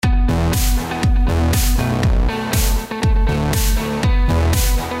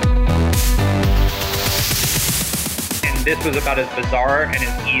this was about as bizarre and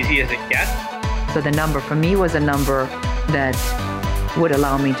as easy as it gets. So the number for me was a number that would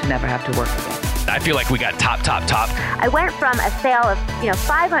allow me to never have to work again. I feel like we got top. I went from a sale of,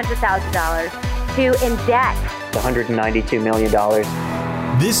 $500,000 to in debt. $192 million.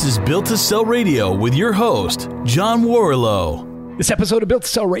 This is Built to Sell Radio with your host, John Warrillow. This episode of Built to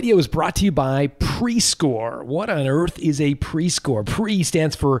Sell Radio is brought to you by Prescore. What on earth is a Prescore? Pre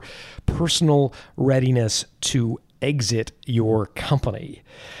stands for personal readiness to exit your company.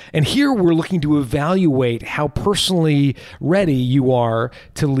 And here we're looking to evaluate how personally ready you are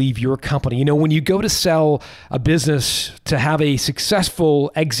to leave your company. You know, when you go to sell a business to have a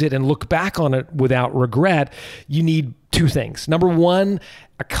successful exit and look back on it without regret, you need two things. Number one,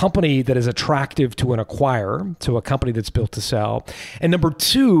 a company that is attractive to an acquirer, to a company that's built to sell. And number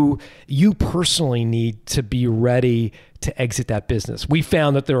two, you personally need to be ready to exit that business. We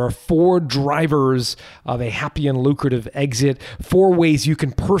found that there are 4 drivers of a happy and lucrative exit, 4 ways you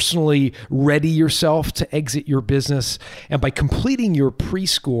can personally ready yourself to exit your business. And by completing your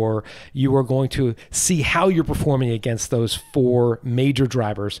Prescore, you are going to see how you're performing against those 4 major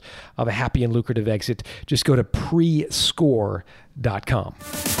drivers of a happy and lucrative exit. Just go to prescore.com.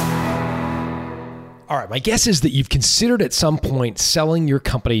 All right, my guess is that you've considered at some point selling your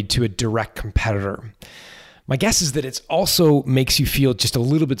company to a direct competitor. My guess is that it also makes you feel just a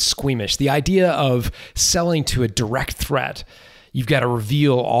little bit squeamish. The idea of selling to a direct threat, you've got to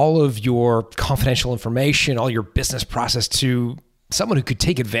reveal all of your confidential information, all your business process to someone who could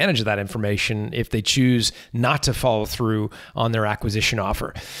take advantage of that information if they choose not to follow through on their acquisition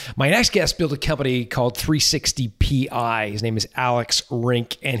offer. My next guest built a company called 360PI. His name is Alex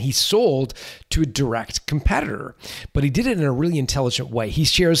Rink, and he sold to a direct competitor, but he did it in a really intelligent way. He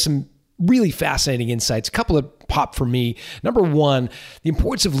shares some really fascinating insights. A couple that pop for me. Number one, the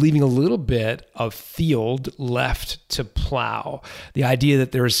importance of leaving a little bit of field left to plow. The idea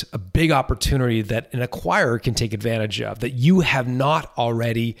that there's a big opportunity that an acquirer can take advantage of that you have not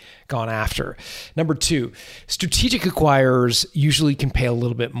already gone after. Number two, strategic acquirers usually can pay a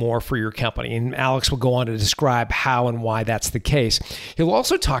little bit more for your company. And Alex will go on to describe how and why that's the case. He'll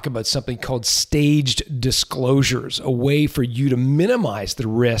also talk about something called staged disclosures, a way for you to minimize the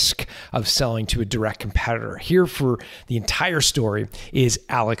risk of selling to a direct competitor. Here for the entire story is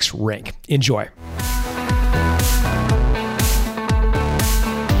Alex Rink. Enjoy.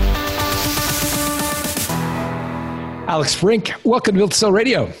 Alex Rink, welcome to Built to Sell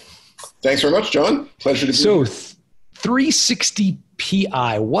Radio. Thanks very much, John. Pleasure to be here. So,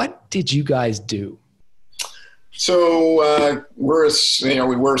 360PI, what did you guys do? So we're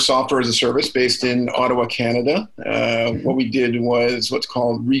a software as a service based in Ottawa, Canada. What we did was what's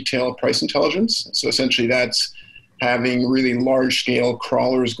called retail price intelligence. So essentially that's having really large scale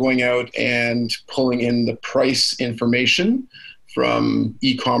crawlers going out and pulling in the price information from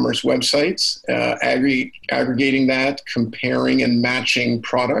e-commerce websites, aggregating that, comparing and matching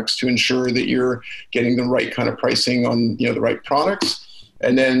products to ensure that you're getting the right kind of pricing on the right products,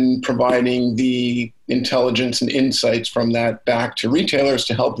 and then providing the intelligence and insights from that back to retailers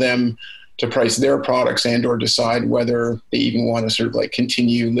to help them to price their products and or decide whether they even want to sort of like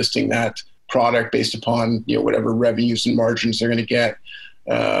continue listing that product based upon whatever revenues and margins they're going to get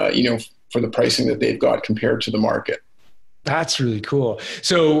for the pricing that they've got compared to the market. That's really cool.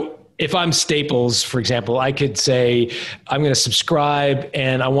 So if I'm Staples, for example, I could say, I'm going to subscribe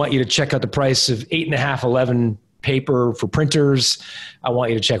and I want you to check out the price of 8.5, 11 paper for printers. I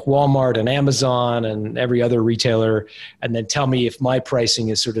want you to check Walmart and Amazon and every other retailer, and then tell me if my pricing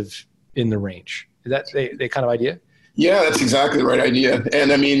is sort of in the range. Is that the kind of idea? Yeah, that's exactly the right idea.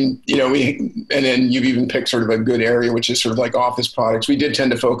 And I mean, and then you've even picked sort of a good area, which is sort of like office products. We did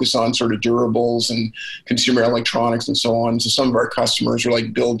tend to focus on sort of durables and consumer electronics and so on. So some of our customers are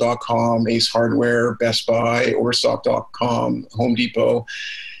like Build.com, Ace Hardware, Best Buy, Overstock.com, Home Depot.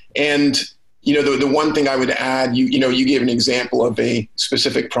 And the one thing I would add, you gave an example of a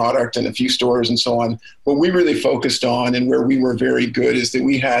specific product and a few stores and so on. What we really focused on and where we were very good is that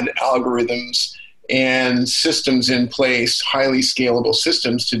we had algorithms and systems in place, highly scalable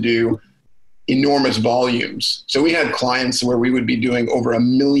systems to do enormous volumes. So we had clients where we would be doing over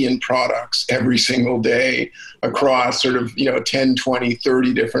 1 million products every single day across sort of, 10, 20,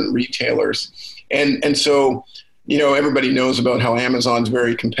 30 different retailers. And so, everybody knows about how Amazon's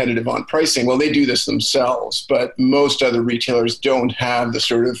very competitive on pricing. Well, they do this themselves, but most other retailers don't have the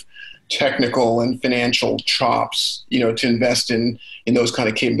sort of technical and financial chops, to invest in those kind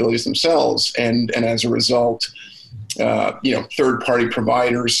of capabilities themselves. And as a result, third-party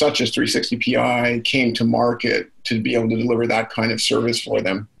providers such as 360PI came to market to be able to deliver that kind of service for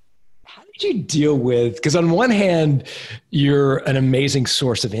them. you deal with, because on one hand, you're an amazing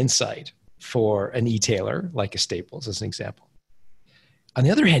source of insight for an e-tailer like a Staples, as an example. On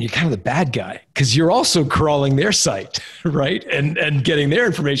the other hand, you're kind of the bad guy because you're also crawling their site, right? And getting their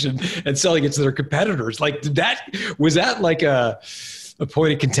information and selling it to their competitors. Like was that like a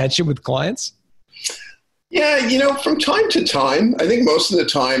point of contention with clients? Yeah, from time to time, I think most of the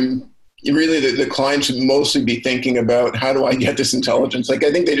time, really the client should mostly be thinking about how do I get this intelligence? Like,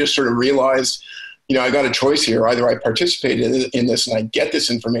 I think they just sort of realized, I got a choice here. Either I participate in this and I get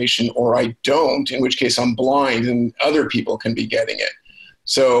this information, or I don't, in which case I'm blind and other people can be getting it.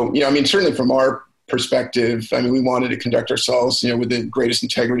 So, certainly from our perspective, we wanted to conduct ourselves, with the greatest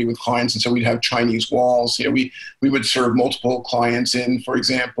integrity with clients. And so we'd have Chinese walls. We would serve multiple clients in, for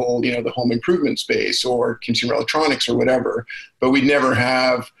example, the home improvement space or consumer electronics or whatever. But we'd never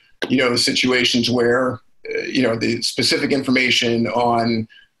have, the situations where, the specific information on,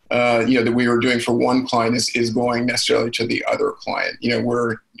 that we were doing for one client is going necessarily to the other client.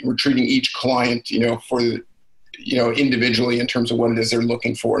 We're treating each client, for individually in terms of what it is they're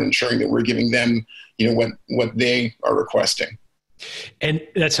looking for and ensuring that we're giving them, what they are requesting. And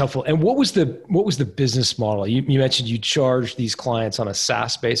that's helpful. And what was the business model? You mentioned you charged these clients on a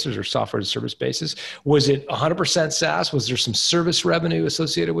SaaS basis or software as a service basis. Was it 100% SaaS? Was there some service revenue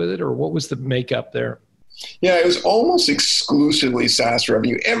associated with it, or what was the makeup there? Yeah, it was almost exclusively SaaS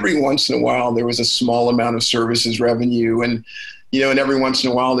revenue. Every once in a while, there was a small amount of services revenue, and every once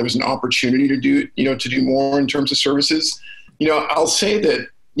in a while, there was an opportunity to do more in terms of services. I'll say that,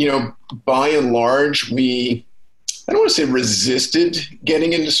 by and large, I don't want to say resisted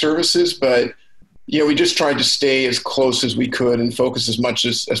getting into services, but, we just tried to stay as close as we could and focus as much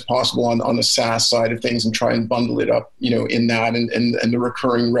as possible on the SaaS side of things and try and bundle it up, in that and the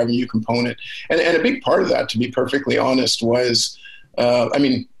recurring revenue component. And a big part of that, to be perfectly honest, was,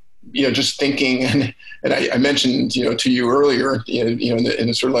 just thinking, and I mentioned, to you earlier, in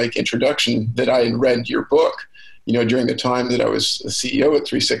the sort of like introduction that I had read your book, during the time that I was the CEO at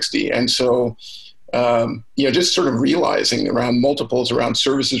 360. And so, just sort of realizing around multiples around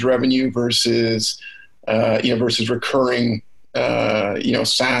services revenue versus recurring,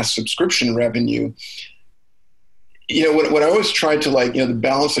 SaaS subscription revenue. What I always tried to the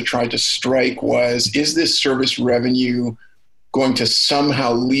balance I tried to strike was, is this service revenue going to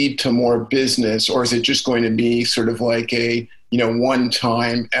somehow lead to more business, or is it just going to be sort of like a,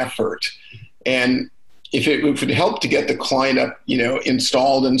 one-time effort? And if it would help to get the client up,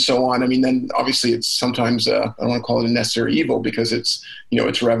 installed and so on, then obviously it's sometimes, I don't want to call it a necessary evil because it's,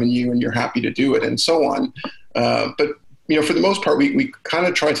 it's revenue and you're happy to do it and so on. But, for the most part, we kind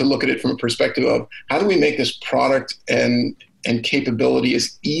of try to look at it from a perspective of how do we make this product and capability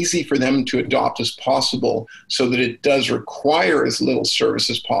as easy for them to adopt as possible so that it does require as little service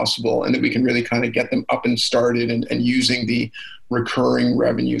as possible, and that we can really kind of get them up and started and using the recurring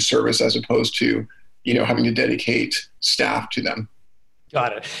revenue service as opposed to, having to dedicate staff to them.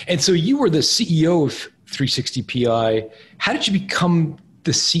 Got it. And so you were the CEO of 360 PI. How did you become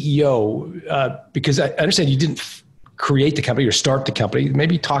the CEO? Because I understand you didn't create the company or start the company.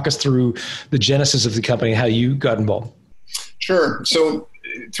 Maybe talk us through the genesis of the company and how you got involved. Sure. So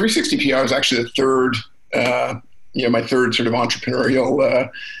 360 PI was actually the third, my third sort of entrepreneurial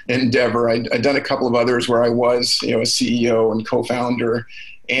endeavor. I'd done a couple of others where I was, a CEO and co-founder.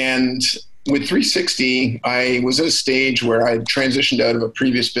 And with 360, I was at a stage where I had transitioned out of a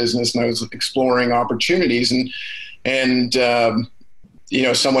previous business and I was exploring opportunities. And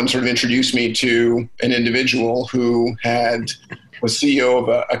someone sort of introduced me to an individual who was CEO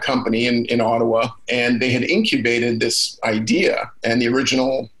of a company in Ottawa, and they had incubated this idea. And the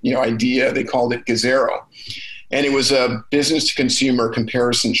original, idea, they called it Gazero. And it was a business-to-consumer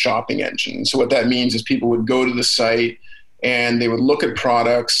comparison shopping engine. So what that means is people would go to the site and they would look at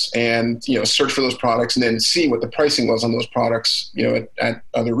products and, search for those products and then see what the pricing was on those products, at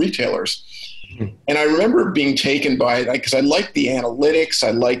other retailers. And I remember being taken by it because I liked the analytics.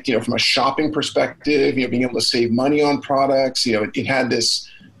 I liked, from a shopping perspective, being able to save money on products. It had this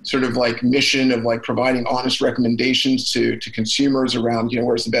sort of like mission of like providing honest recommendations to consumers around,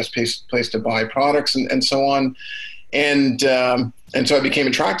 where's the best place to buy products and so on. And so I became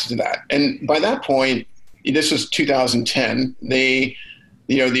attracted to that. And by that point, this was 2010, the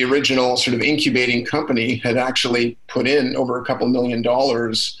original sort of incubating company had actually put in over $2 million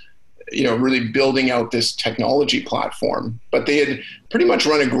really building out this technology platform, but they had pretty much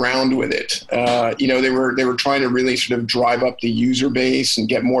run aground with it. They were trying to really sort of drive up the user base and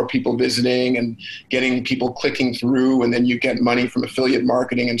get more people visiting and getting people clicking through, and then you get money from affiliate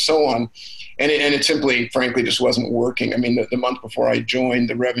marketing and so on. And it simply, frankly, just wasn't working. I mean, the month before I joined,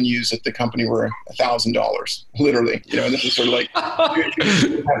 the revenues at the company were $1,000, literally. And this is sort of like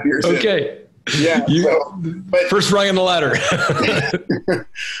 2.5 years in. Yeah. But first rung on the ladder.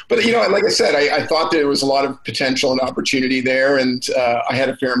 But, like I said, I thought there was a lot of potential and opportunity there. And I had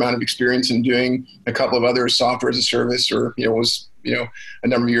a fair amount of experience in doing a couple of other software as a service, or, was, a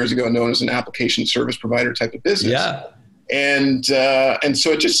number of years ago known as an application service provider type of business. Yeah. And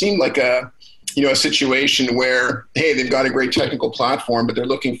so it just seemed like a situation where, hey, they've got a great technical platform, but they're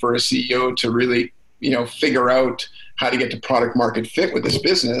looking for a CEO to really, figure out how to get to product market fit with this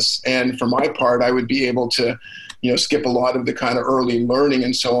business. And for my part, I would be able to, skip a lot of the kind of early learning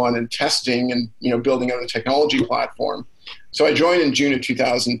and so on, and testing and, building out a technology platform. So I joined in June of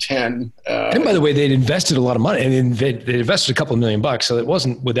 2010. And by the way, they'd invested a lot of money, and they invested a couple of $1 million, so it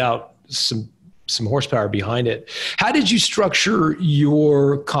wasn't without some horsepower behind it. How did you structure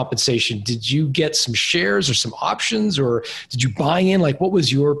your compensation? Did you get some shares or some options, or did you buy in? Like, what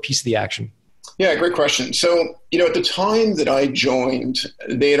was your piece of the action? Yeah, great question. So, at the time that I joined,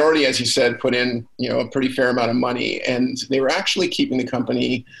 they had already, as you said, put in, a pretty fair amount of money, and they were actually keeping the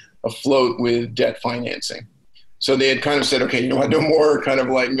company afloat with debt financing. So they had kind of said, okay, no more kind of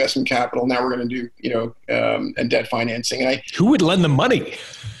like investment capital. Now we're going to do, and debt financing. And who would lend them money?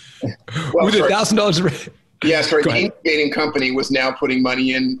 Well, with $1,000? Yeah, sorry. The incubating company was now putting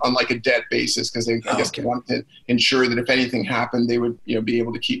money in on like a debt basis, because they they wanted to ensure that if anything happened, they would be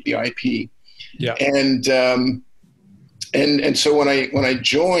able to keep the IP. Yeah. And so when I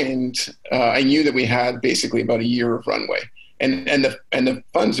joined, I knew that we had basically about a year of runway, and the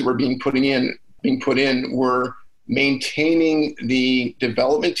funds that were being put in were maintaining the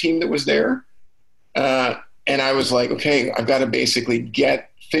development team that was there. And I was like, okay, I've got to basically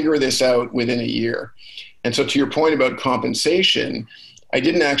figure this out within a year. And so to your point about compensation, I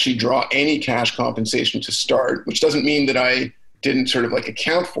didn't actually draw any cash compensation to start, which doesn't mean that I didn't sort of like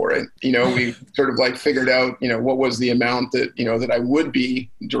account for it. We sort of like figured out, what was the amount that, that I would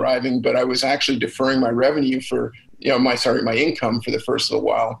be deriving, but I was actually deferring my revenue for, my income for the first little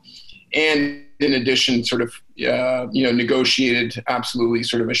while. And in addition, sort of, negotiated absolutely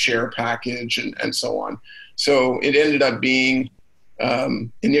sort of a share package and so on. So it ended up being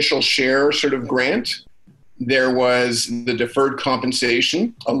initial share sort of grant. There was the deferred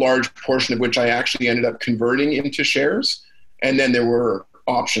compensation, a large portion of which I actually ended up converting into shares. And then there were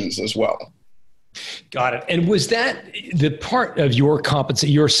options as well. Got it. And was that the part of your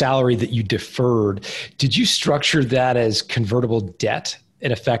your salary that you deferred? Did you structure that as convertible debt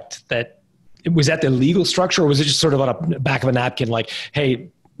in effect? Was that the legal structure, or was it just sort of on the back of a napkin? Like, hey,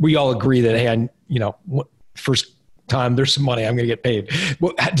 we all agree that, hey, first time there's some money, I'm going to get paid.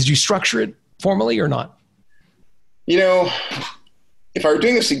 Well, did you structure it formally or not? If I were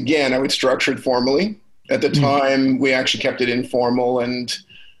doing this again, I would structure it formally. At the time, we actually kept it informal, and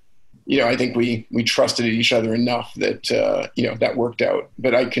I think we trusted each other enough that that worked out.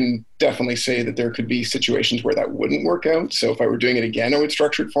 But I can definitely say that there could be situations where that wouldn't work out. So if I were doing it again, I would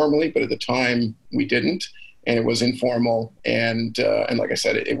structure it formally. But at the time, we didn't, and it was informal. And like I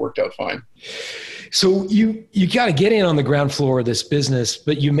said, it worked out fine. So you got to get in on the ground floor of this business,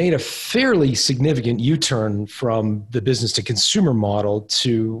 but you made a fairly significant U-turn from the business to consumer model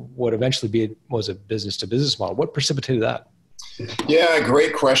to what eventually was a business to business model. What precipitated that? Yeah,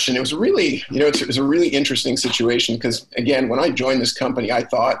 great question. It was really, it was a really interesting situation, because again, when I joined this company, I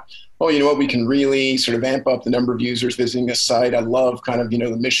thought, oh, you know what, we can really sort of amp up the number of users visiting this site. I love kind of,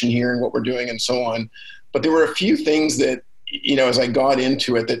 the mission here and what we're doing and so on. But there were a few things that, as I got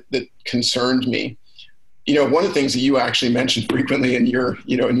into it that concerned me. One of the things that you actually mentioned frequently in your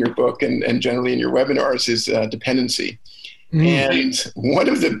book and generally in your webinars is dependency. And one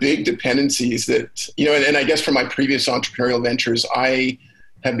of the big dependencies that, and I guess from my previous entrepreneurial ventures, I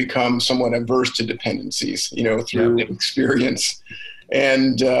have become somewhat averse to dependencies, through experience.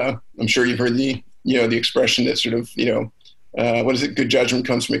 And I'm sure you've heard the expression that sort of, what is it? Good judgment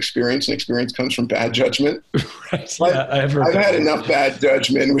comes from experience, and experience comes from bad judgment. Right. Yeah, I've had enough bad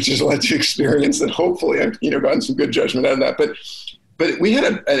judgment, which has led to experience, that hopefully I've gotten some good judgment out of that. But we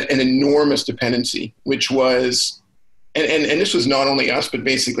had an enormous dependency, which was, and this was not only us, but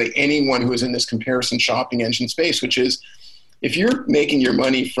basically anyone who was in this comparison shopping engine space, which is, if you're making your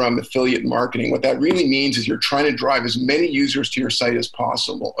money from affiliate marketing, what that really means is you're trying to drive as many users to your site as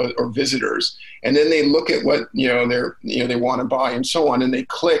possible, or visitors, and then they look at what they want to buy and so on, and they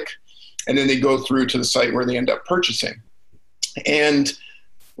click and then they go through to the site where they end up purchasing. And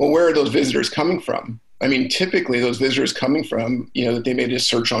well, where are those visitors coming from? I mean, typically those visitors coming from, that they made a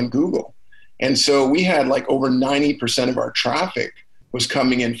search on Google. And so we had like over 90% of our traffic was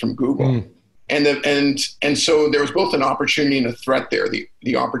coming in from Google. And so there was both an opportunity and a threat there.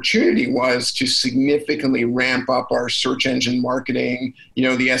 The opportunity was to significantly ramp up our search engine marketing, the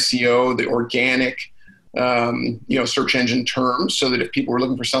SEO, the organic, search engine terms, so that if people were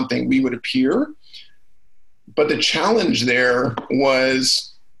looking for something, we would appear. But the challenge there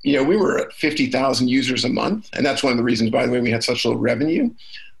was, we were at 50,000 users a month. And that's one of the reasons, by the way, we had such low revenue.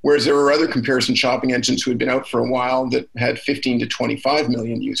 Whereas there were other comparison shopping engines who had been out for a while that had 15 to 25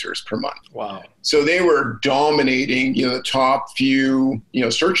 million users per month. Wow. So they were dominating, the top few,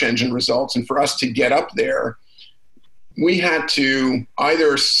 search engine results. And for us to get up there, we had to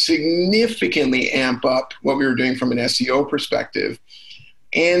either significantly amp up what we were doing from an SEO perspective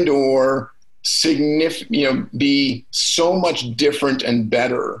and or be so much different and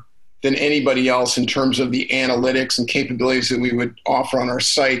better than anybody else in terms of the analytics and capabilities that we would offer on our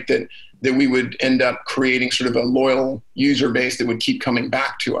site, that we would end up creating sort of a loyal user base that would keep coming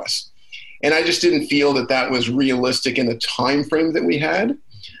back to us. And I just didn't feel that was realistic in the time frame that we had.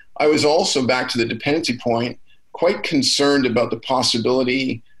 I was also, back to the dependency point, quite concerned about the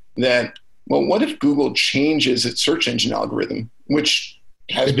possibility that, well, what if Google changes its search engine algorithm, which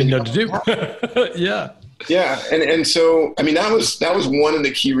has been known to do. Yeah. Yeah. And so, I mean, that was one of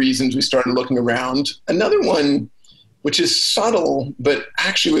the key reasons we started looking around. Another one, which is subtle, but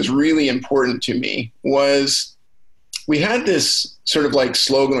actually was really important to me, was we had this sort of like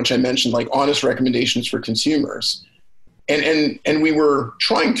slogan, which I mentioned, like honest recommendations for consumers. And we were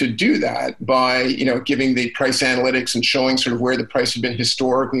trying to do that by, giving the price analytics and showing sort of where the price had been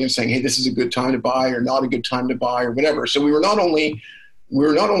historically and saying, hey, this is a good time to buy or not a good time to buy or whatever. So we were not only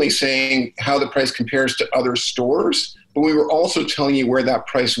saying how the price compares to other stores, but we were also telling you where that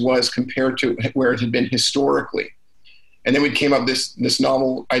price was compared to where it had been historically. And then we came up with this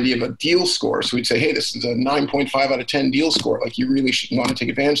novel idea of a deal score. So we'd say, hey, this is a 9.5 out of 10 deal score. Like, you really should want to take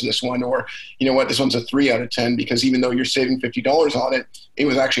advantage of this one. Or, you know what, this one's a 3 out of 10 because even though you're saving $50 on it, it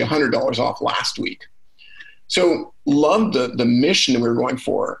was actually $100 off last week. So loved the mission that we were going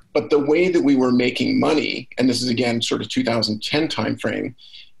for, but the way that we were making money, and this is again sort of 2010 timeframe,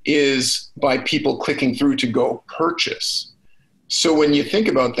 is by people clicking through to go purchase. So when you think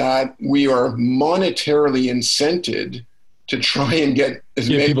about that, we are monetarily incented to try and get as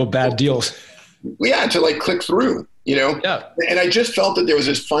many people bad deals. Yeah, to like click through, Yeah. And I just felt that there was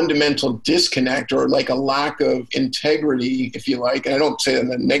this fundamental disconnect or like a lack of integrity, if you like. And I don't say that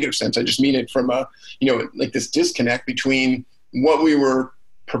in a negative sense. I just mean it from a, like this disconnect between what we were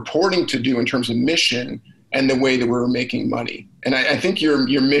purporting to do in terms of mission and the way that we were making money. And I think your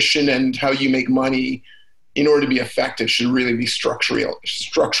mission and how you make money in order to be effective should really be structurally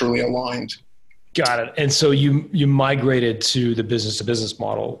aligned. Got it. And so you migrated to the business-to-business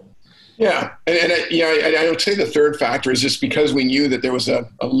model. Yeah. And I would say the third factor is just because we knew that there was a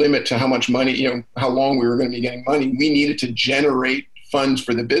limit to how much money, how long we were going to be getting money, we needed to generate funds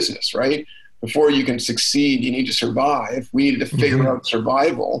for the business, right? Before you can succeed, you need to survive. We needed to figure out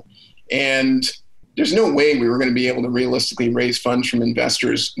survival. And there's no way we were going to be able to realistically raise funds from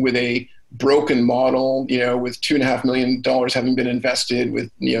investors with a broken model, with $2.5 million having been invested, with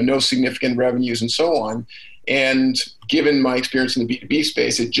no significant revenues and so on. And given my experience in the B2B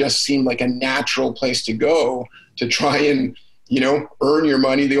space, it just seemed like a natural place to go to try and, earn your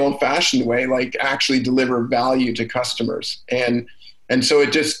money the old-fashioned way, like actually deliver value to customers. And so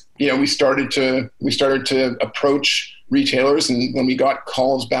it just, we started to approach retailers, and when we got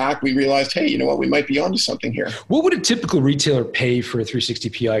calls back, we realized, hey, you know what, we might be onto something here. What would a typical retailer pay for a 360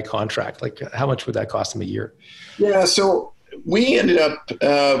 PI contract? Like, how much would that cost them a year? Yeah, so we ended up,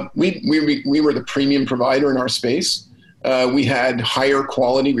 we were the premium provider in our space. We had higher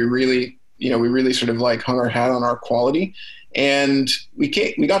quality. We really sort of like hung our hat on our quality. And we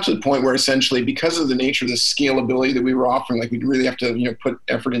got to the point where essentially, because of the nature of the scalability that we were offering, like we'd really have to, put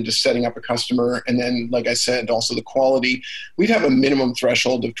effort into setting up a customer. And then, like I said, also the quality, we'd have a minimum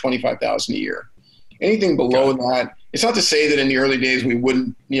threshold of $25,000 a year. Anything below that, it's not to say that in the early days we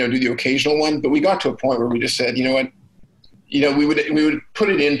wouldn't, do the occasional one, but we got to a point where we just said, you know what, we would put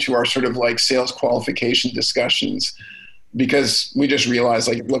it into our sort of like sales qualification discussions, because we just realized,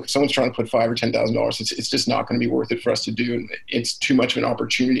 like, look, if someone's trying to put $5,000 or $10,000, it's just not going to be worth it for us to do. And it's too much of an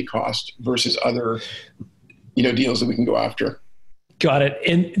opportunity cost versus other, deals that we can go after. Got it.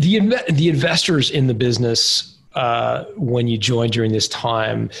 And the investors in the business, when you joined during this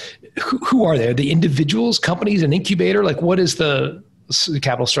time, who are they? Are they individuals, companies, an incubator? Like, what is the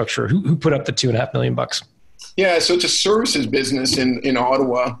capital structure? Who put up the $2.5 million? Yeah, so it's a services business in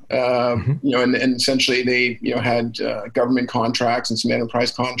Ottawa, and essentially they had government contracts and some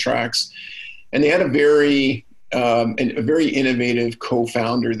enterprise contracts, and they had a very innovative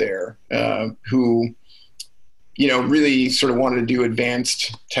co-founder there who really sort of wanted to do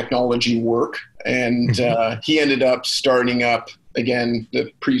advanced technology work, and he ended up starting up again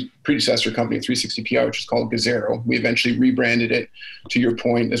the predecessor company 360PI, which is called Gazero. We eventually rebranded it, to your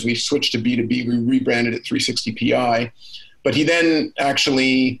point, as we switched to B2B, we rebranded it 360PI. But he then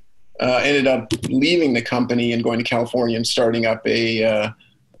actually ended up leaving the company and going to California and starting up a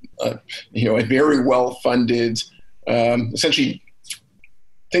very well-funded, essentially,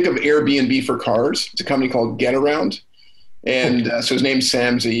 think of Airbnb for cars. It's a company called GetAround. And so his name's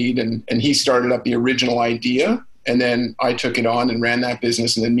Sam Zaid, and he started up the original idea. And then I took it on and ran that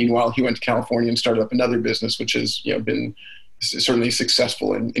business. And then meanwhile, he went to California and started up another business, which has been certainly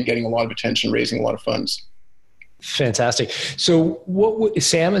successful in getting a lot of attention, raising a lot of funds. Fantastic. So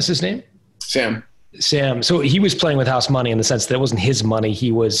Sam is his name? Sam. So he was playing with house money in the sense that it wasn't his money.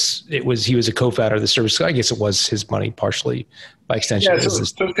 He was a co-founder of the service. I guess it was his money partially by extension. Yeah, so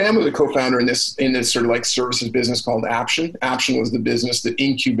Sam was a co-founder in this sort of like services business called Aption. Aption was the business that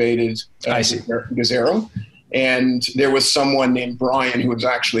incubated Gazero. And there was someone named Brian who was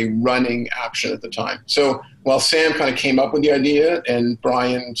actually running Aption at the time. So while Sam kind of came up with the idea and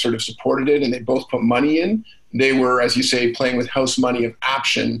Brian sort of supported it and they both put money in, they were, as you say, playing with house money of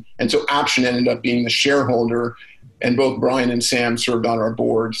Aption. And so Aption ended up being the shareholder, and both Brian and Sam served on our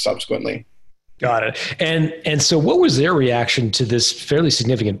board subsequently. Got it. And so what was their reaction to this fairly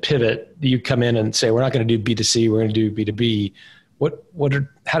significant pivot? You come in and say, we're not going to do B2C, we're going to do B2B.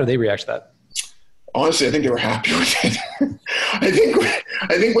 How did they react to that? Honestly, I think they were happy with it. I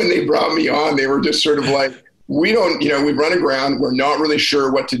think when they brought me on, they were just sort of like, we've run aground. We're not really sure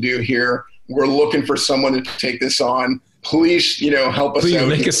what to do here. We're looking for someone to take this on. Please, help us out.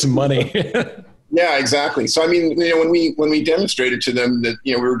 Make us some money. Yeah, exactly. So, I mean, when we demonstrated to them that,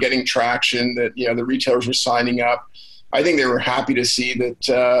 we were getting traction, that, the retailers were signing up, I think they were happy to see that,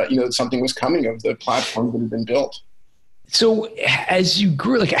 that something was coming of the platform that had been built. So as you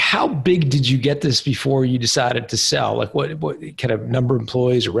grew, how big did you get this before you decided to sell? What kind of number of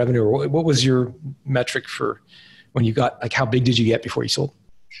employees or revenue, or what was your metric for when you got, how big did you get before you sold?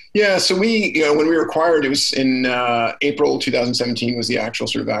 Yeah. So when we were acquired, it was in April 2017 was the actual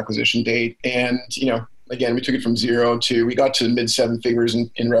sort of acquisition date. And, again, we took it from zero to, we got to mid 7 figures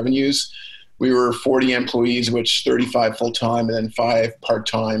in revenues. We were 40 employees, which 35 full-time and then 5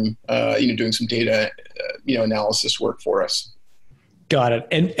 part-time, doing some data, analysis work for us. Got it.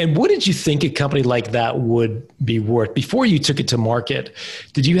 And what did you think a company like that would be worth before you took it to market?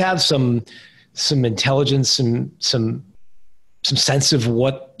 Did you have some intelligence, some sense of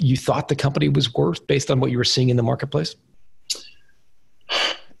what you thought the company was worth based on what you were seeing in the marketplace?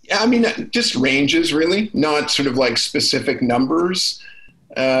 Yeah, I mean, just ranges really, not sort of like specific numbers.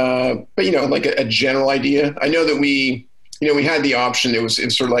 But, like a general idea. I know that we had the option. It was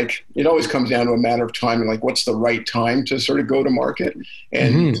sort of like, it always comes down to a matter of time and like, what's the right time to sort of go to market?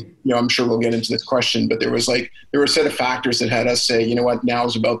 And, I'm sure we'll get into this question, but there were a set of factors that had us say, now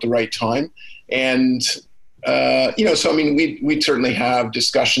is about the right time. And, so, I mean, we'd certainly have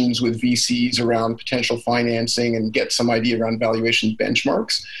discussions with VCs around potential financing and get some idea around valuation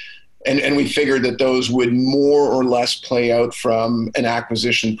benchmarks. And we figured that those would more or less play out from an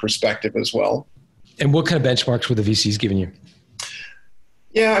acquisition perspective as well. And what kind of benchmarks were the VCs giving you?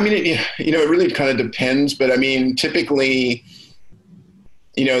 Yeah, I mean, it really kind of depends. But I mean, typically,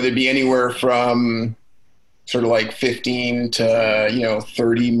 there'd be anywhere from sort of like 15 to,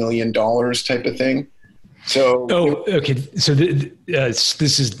 $30 million type of thing. So, okay. So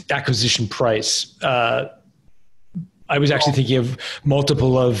this is acquisition price. I was actually thinking of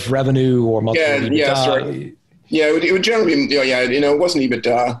multiple of revenue or multiple of EBITDA. Yeah, sorry. Yeah, it would generally be, it wasn't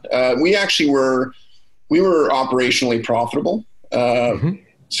EBITDA. We were operationally profitable.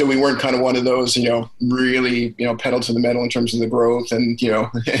 So we weren't kind of one of those, really, pedal to the metal in terms of the growth and,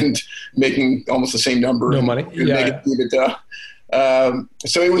 and making almost the same number. No money. Yeah. EBITDA.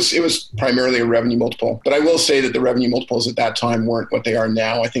 So it was primarily a revenue multiple. But I will say that the revenue multiples at that time weren't what they are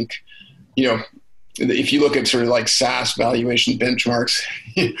now. I think, if you look at sort of like SaaS valuation benchmarks,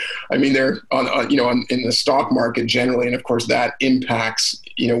 I mean, they're in the stock market generally. And of course that impacts,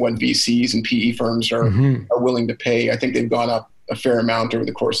 what VCs and PE firms are willing to pay. I think they've gone up a fair amount over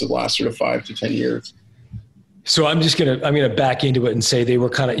the course of the last sort of 5 to 10 years. So I'm going to back into it and say they were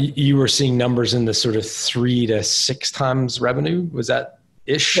you were seeing numbers in the sort of 3 to 6 times revenue. Was that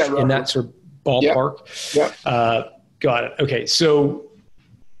ish in that sort of ballpark? Yeah. Got it. Okay. So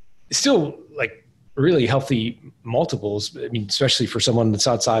still like really healthy multiples. I mean, especially for someone that's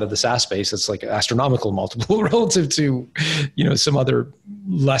outside of the SaaS space, it's like an astronomical multiple relative to, some other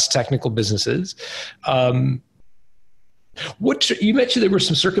less technical businesses. You mentioned there were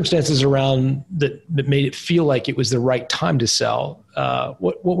some circumstances around that made it feel like it was the right time to sell.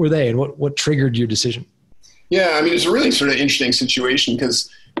 What were they, and what triggered your decision? Yeah, I mean, it's a really sort of interesting situation because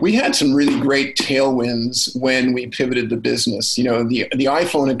we had some really great tailwinds when we pivoted the business. The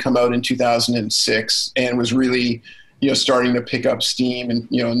iPhone had come out in 2006 and was really, starting to pick up steam, and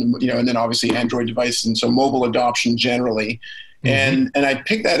and then obviously Android devices, and so mobile adoption generally. Mm-hmm. And I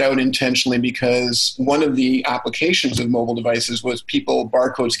picked that out intentionally because one of the applications of mobile devices was people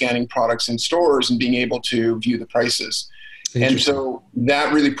barcode scanning products in stores and being able to view the prices. And so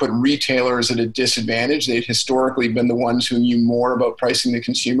that really put retailers at a disadvantage. They'd historically been the ones who knew more about pricing the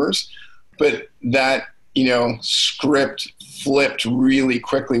consumers. But that, script flipped really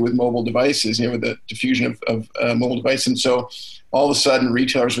quickly with mobile devices, with the diffusion of mobile devices. And so all of a sudden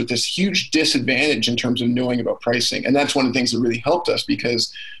retailers with this huge disadvantage in terms of knowing about pricing. And that's one of the things that really helped us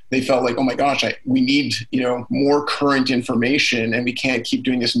because they felt like, oh my gosh, we need, more current information, and we can't keep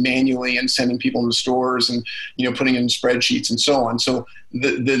doing this manually and sending people into stores and, putting in spreadsheets and so on. So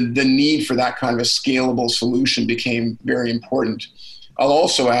the need for that kind of a scalable solution became very important. I'll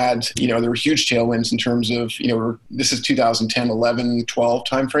also add, there were huge tailwinds in terms of, this is 2010, 11, 12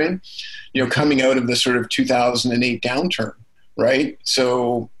 timeframe, coming out of the sort of 2008 downturn, right?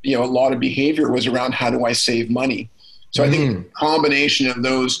 So, a lot of behavior was around how do I save money? So I think the combination of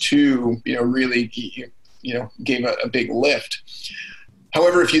those two, really, gave a big lift.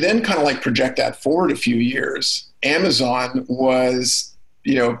 However, if you then kind of like project that forward a few years, Amazon was,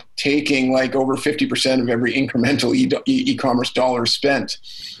 taking like over 50% of every incremental e-commerce dollar spent.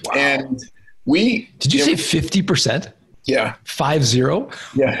 Wow. And did you say 50%? Yeah. 50?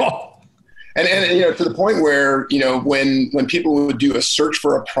 Yeah. Oh. And to the point where, when people would do a search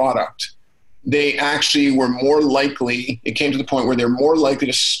for a product, they actually were more likely, it came to the point where they're more likely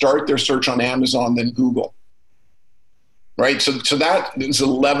to start their search on Amazon than Google, right? So that is a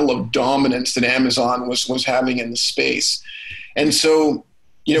level of dominance that Amazon was having in the space. And so,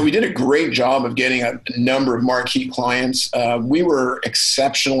 we did a great job of getting a number of marquee clients. We were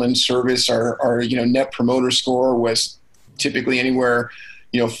exceptional in service. Our net promoter score was typically anywhere,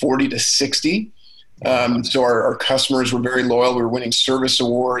 40 to 60. So our customers were very loyal. We were winning service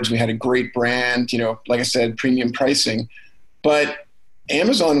awards. We had a great brand, like I said, premium pricing. But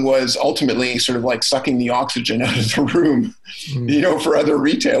Amazon was ultimately sort of like sucking the oxygen out of the room, for other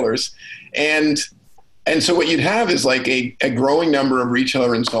retailers. And so what you'd have is like a growing number of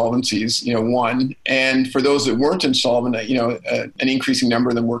retailer insolvencies, one. And for those that weren't insolvent, an increasing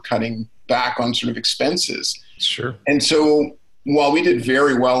number of them were cutting back on sort of expenses. Sure. And so while we did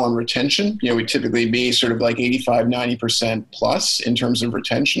very well on retention, we typically be sort of like 85, 90% plus in terms of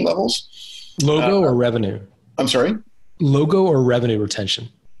retention levels. Logo or revenue? I'm sorry? Logo or revenue retention?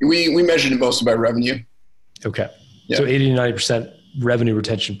 We measured it mostly by revenue. Okay. Yeah. So 80 to 90% revenue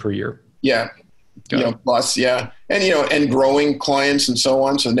retention per year. Yeah. Plus, yeah. And, and growing clients and so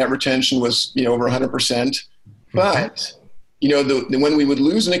on. So net retention was, over 100%. But, when we would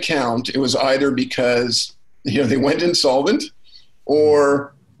lose an account, it was either because, they went insolvent,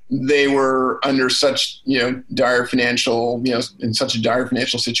 or they were under such, dire financial, in such a dire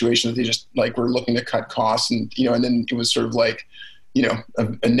financial situation that they just like were looking to cut costs, and, and then it was sort of like,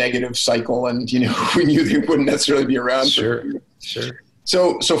 a negative cycle, and, we knew they wouldn't necessarily be around. Sure.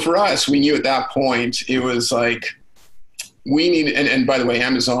 So for us, we knew at that point, it was like, we need, and by the way,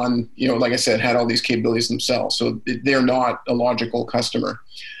 Amazon, like I said, had all these capabilities themselves, so they're not a logical customer.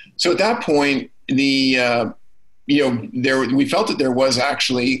 So at that point, we felt that there was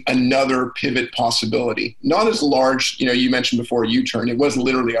actually another pivot possibility, not as large. You mentioned before U-turn. It was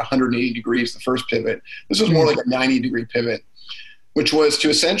literally 180 degrees, the first pivot. This was more like a 90-degree pivot, which was to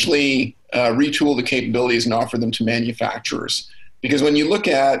essentially retool the capabilities and offer them to manufacturers. Because when you look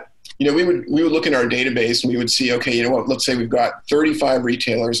at, we would look in our database and we would see, okay, let's say we've got 35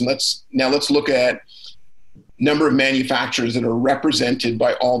 retailers, and let's look at number of manufacturers that are represented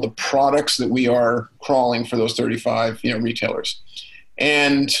by all the products that we are crawling for those 35, retailers.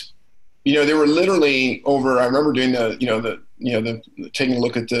 And, there were literally I remember doing taking a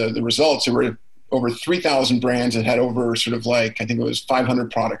look at the results. There were over 3,000 brands that had over sort of like, I think it was 500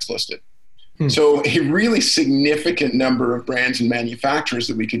 products listed. So a really significant number of brands and manufacturers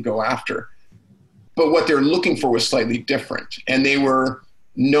that we could go after. But what they're looking for was slightly different. And they were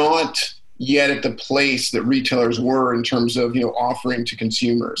not yet at the place that retailers were in terms of, offering to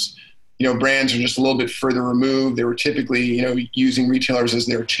consumers. brands are just a little bit further removed. They were typically, using retailers as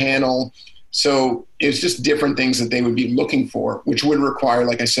their channel. So it's just different things that they would be looking for, which would require,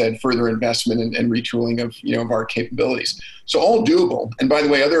 like I said, further investment and retooling of our capabilities. So all doable. And by the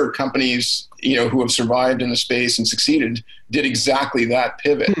way, other companies, who have survived in the space and succeeded did exactly that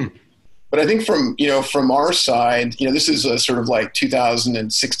pivot. But I think from our side, this is a sort of like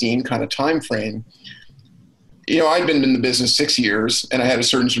 2016 kind of time frame. I'd been in the business 6 years and I had a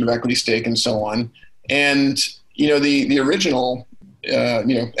certain sort of equity stake and so on. And, the original,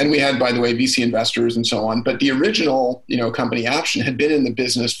 and we had, by the way, VC investors and so on, but the original, company Apption had been in the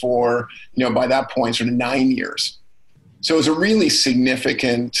business for, by that point, sort of 9 years. So it was a really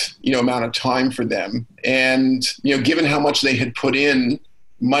significant, amount of time for them. And, given how much they had put in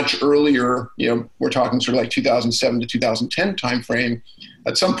much earlier, we're talking sort of like 2007 to 2010 timeframe,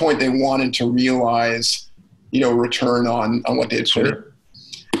 at some point they wanted to realize, return on what they had put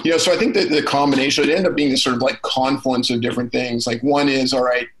in. So I think that the combination, it ended up being this sort of like confluence of different things. Like one is, all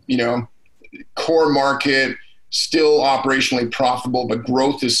right, core market, still operationally profitable, but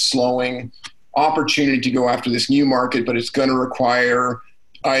growth is slowing. Opportunity to go after this new market, but it's going to require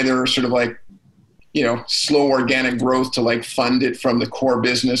either sort of like, slow organic growth to like fund it from the core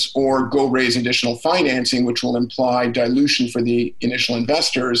business, or go raise additional financing, which will imply dilution for the initial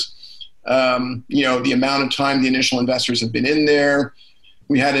investors. The amount of time the initial investors have been in there.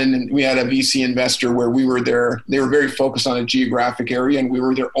 We had a VC investor where we were there. They were very focused on a geographic area, and we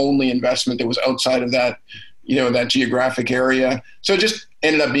were their only investment that was outside of that, that geographic area. So it just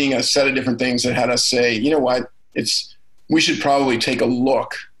ended up being a set of different things that had us say, we should probably take a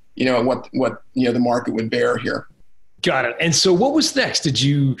look, at what the market would bear here. Got it. And so what was next? Did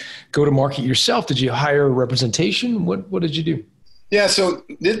you go to market yourself? Did you hire representation? What did you do? Yeah, so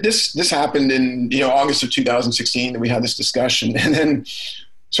this happened in August of 2016 that we had this discussion, and then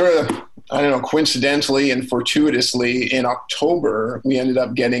sort of, I don't know, coincidentally and fortuitously in October we ended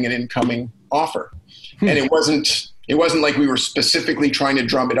up getting an incoming offer, and it wasn't like we were specifically trying to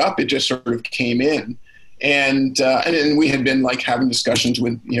drum it up. It just sort of came in, and we had been like having discussions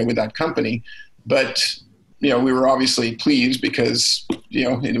with that company, but we were obviously pleased because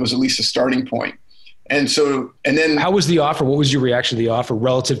it was at least a starting point. And then how was the offer? What was your reaction to the offer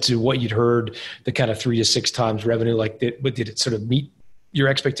relative to what you'd heard, the kind of 3 to 6 times revenue? Like, did it sort of meet your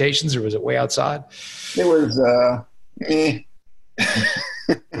expectations, or was it way outside? It was, Okay.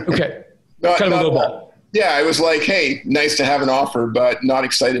 Kind of a low ball. Yeah. I was like, hey, nice to have an offer, but not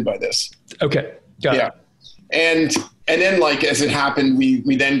excited by this. Okay. Got it. And then like, as it happened,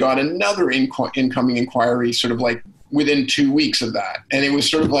 we then got another incoming inquiry sort of like within 2 weeks of that. And it was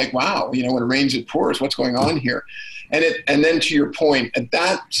sort of like, wow, when it rains, it pours. What's going on here? And then to your point, at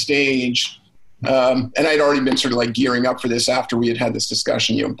that stage, and I'd already been sort of like gearing up for this after we had this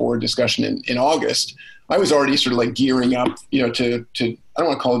discussion, board discussion in August. I was already sort of like gearing up, to I don't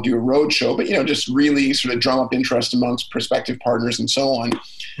want to call it do a road show, but, just really sort of drum up interest amongst prospective partners and so on.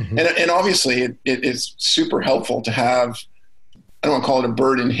 Mm-hmm. And obviously it is super helpful to have, I don't want to call it a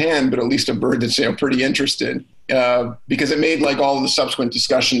bird in hand, but at least a bird that's pretty interested, because it made like all of the subsequent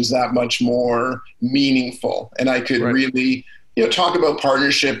discussions that much more meaningful. And I could really, talk about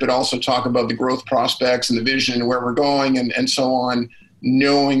partnership, but also talk about the growth prospects and the vision and where we're going and so on,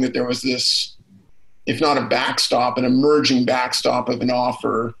 knowing that there was this, if not a backstop, an emerging backstop of an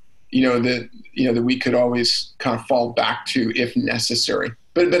offer, that we could always kind of fall back to if necessary.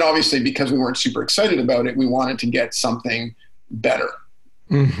 But obviously, because we weren't super excited about it, we wanted to get something better.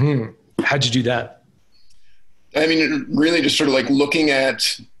 Mm-hmm. How'd you do that? I mean, really just sort of like looking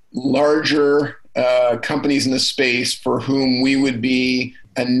at larger companies in the space for whom we would be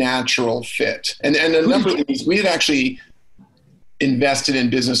a natural fit. And a number of these, we had actually invested in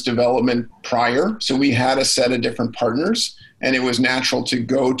business development prior. So we had a set of different partners, and it was natural to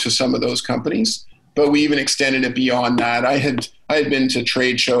go to some of those companies. But we even extended it beyond that. I had been to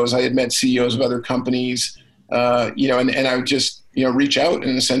trade shows. I had met CEOs of other companies, and I would just, reach out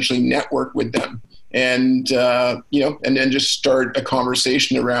and essentially network with them. And, and then just start a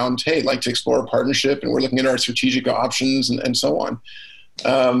conversation around, hey, I'd like to explore a partnership, and we're looking at our strategic options and so on.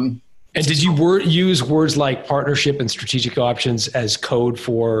 And did you use words like partnership and strategic options as code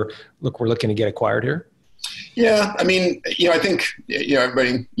for, look, we're looking to get acquired here? Yeah. I mean, I think,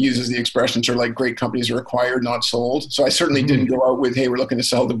 everybody uses the expression sort of like great companies are acquired, not sold. So I certainly didn't go out with, hey, we're looking to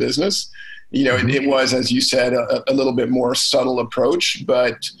sell the business. It was, as you said, a little bit more subtle approach,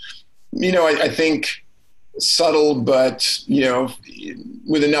 but, I think subtle, but,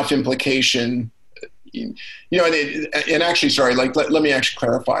 with enough implication, and actually, sorry, like, let me actually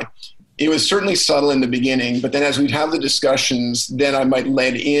clarify. it was certainly subtle in the beginning, but then as we'd have the discussions, then I might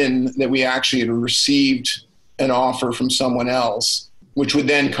let in that we actually had received an offer from someone else, which would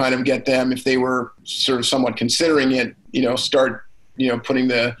then kind of get them, if they were sort of somewhat considering it, start, putting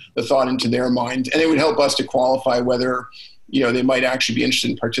the thought into their mind. And it would help us to qualify whether, they might actually be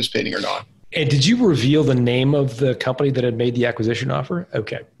interested in participating or not. And did you reveal the name of the company that had made the acquisition offer?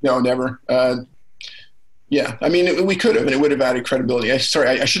 Okay. No, never. Yeah, I mean, we could have, and it would have added credibility. I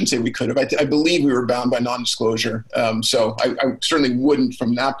shouldn't say we could have. I believe we were bound by non-disclosure. So I certainly wouldn't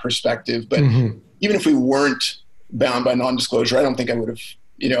from that perspective. But even if we weren't bound by non-disclosure, I don't think I would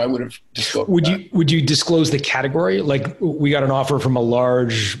have disclosed. Would you disclose the category? Like, we got an offer from a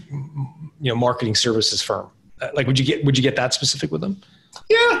large, marketing services firm. Like, would you get that specific with them?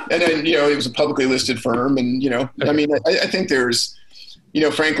 Yeah, and then it was a publicly listed firm, and okay. I mean, I think there's.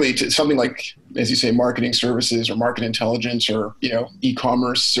 Frankly, to something like, as you say, marketing services or market intelligence or,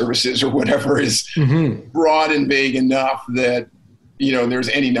 e-commerce services or whatever is broad and vague enough that, there's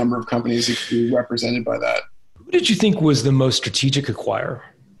any number of companies that could be represented by that. Who did you think was the most strategic acquirer?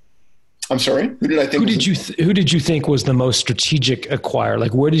 I'm sorry? Who did you think was the most strategic acquirer?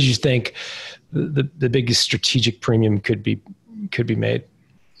 Like, where did you think the biggest strategic premium could be made?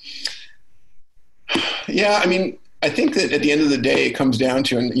 Yeah, I mean, I think that at the end of the day, it comes down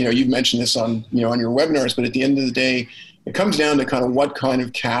to, and you've mentioned this on on your webinars, but at the end of the day, it comes down to kind of what kind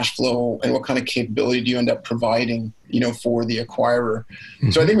of cash flow and what kind of capability do you end up providing, for the acquirer.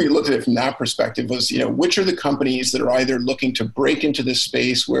 So I think we looked at it from that perspective was, which are the companies that are either looking to break into this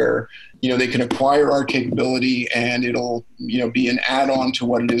space where, they can acquire our capability and it'll, be an add-on to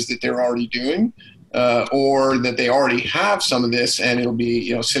what it is that they're already doing, or that they already have some of this and it'll be,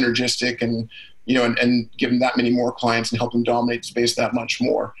 synergistic and and give them that many more clients and help them dominate the space that much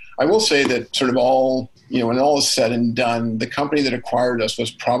more. I will say that sort of all, when all is said and done, the company that acquired us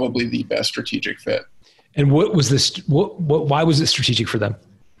was probably the best strategic fit. And what was this? Why was it strategic for them?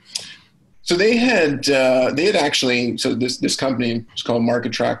 So they had actually, so this company is called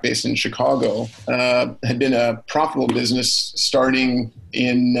MarketTrack, based in Chicago, had been a profitable business starting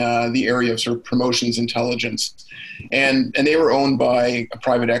in the area of sort of promotions intelligence. And they were owned by a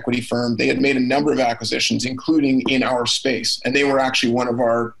private equity firm. They had made a number of acquisitions, including in our space. And they were actually one of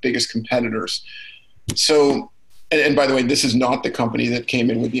our biggest competitors. So, and by the way, this is not the company that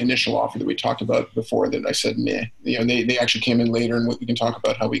came in with the initial offer that we talked about before that I said, meh. They actually came in later, and we can talk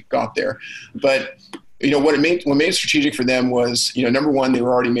about how we got there. But what made it strategic for them was, number one, they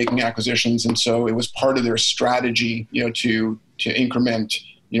were already making acquisitions. And so it was part of their strategy, to increment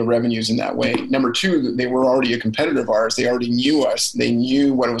revenues in that way. Number two, they were already a competitor of ours. They already knew us. They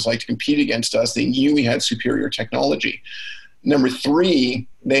knew what it was like to compete against us. They knew we had superior technology. Number three,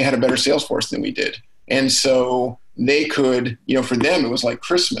 they had a better sales force than we did. And so they could, for them, it was like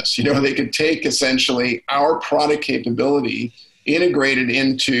Christmas. They could take essentially our product capability, integrated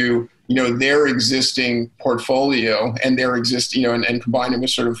into, their existing portfolio and their existing, and combine it with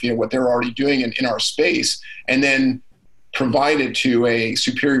sort of, what they're already doing in our space, and then provide it to a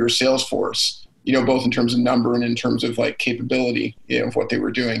superior sales force, both in terms of number and in terms of like capability, of what they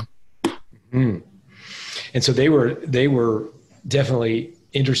were doing. And so they were definitely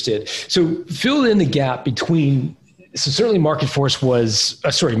interested. So fill in the gap between, so certainly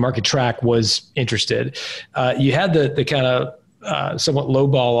MarketTrack was interested. You had the kind of somewhat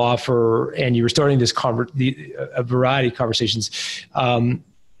lowball offer, and you were starting this a variety of conversations.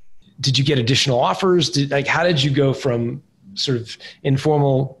 Did you get additional offers? How did you go from sort of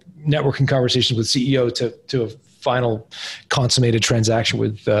informal networking conversations with CEO to a final consummated transaction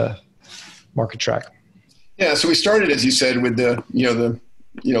with MarketTrack? Yeah, so we started, as you said, with the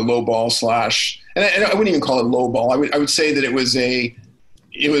lowball slash, and I wouldn't even call it lowball. I would say that it was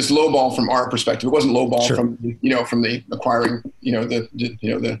lowball from our perspective. It wasn't lowball from the acquiring,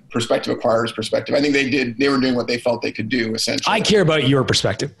 the prospective acquirer's perspective. I think they were doing what they felt they could do, essentially. I care about your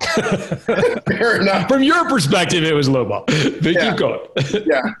perspective. Fair enough. From your perspective, it was lowball. But keep going.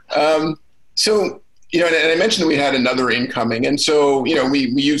 Yeah. So, and I mentioned that we had another incoming. And so, we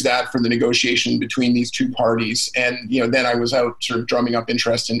used that for the negotiation between these two parties. And, then I was out sort of drumming up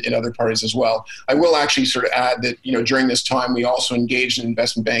interest in other parties as well. I will actually sort of add that, during this time, we also engaged an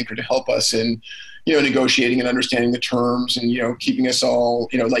investment banker to help us in, negotiating and understanding the terms and, keeping us all,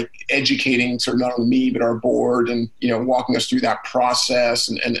 like educating sort of not only me, but our board and, walking us through that process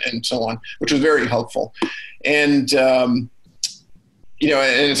and so on, which was very helpful. And, and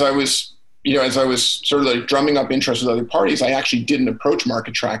as I was sort of like drumming up interest with other parties, I actually didn't approach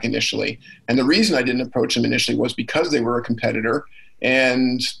MarketTrack initially. And the reason I didn't approach them initially was because they were a competitor.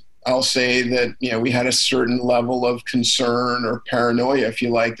 And, I'll say that, we had a certain level of concern or paranoia, if you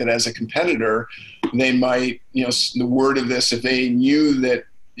like, that as a competitor, they might, the word of this, if they knew that,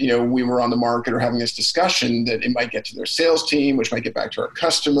 we were on the market or having this discussion, that it might get to their sales team, which might get back to our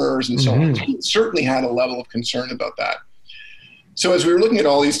customers and so on. So we certainly had a level of concern about that. So as we were looking at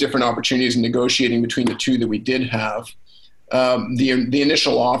all these different opportunities and negotiating between the two that we did have, the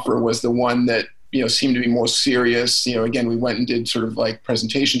initial offer was the one that, seemed to be most serious. Again, we went and did sort of like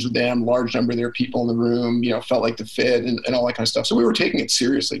presentations with them, large number of their people in the room, felt like the fit and all that kind of stuff. So we were taking it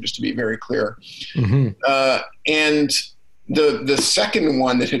seriously, just to be very clear. And the second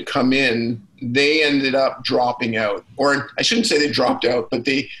one that had come in, they ended up dropping out, or I shouldn't say they dropped out, but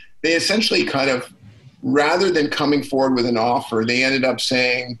they essentially kind of, rather than coming forward with an offer, they ended up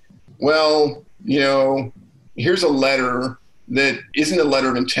saying, well, here's a letter that isn't a letter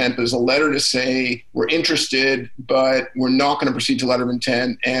of intent, but is a letter to say we're interested, but we're not going to proceed to letter of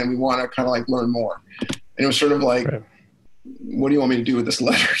intent, and we want to kind of like learn more. And it was sort of like, what do you want me to do with this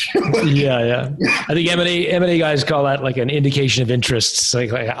letter? Yeah. I think M&A guys call that like an indication of interests, like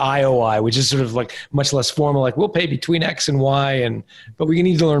IOI, which is sort of like much less formal. Like we'll pay between X and Y, but we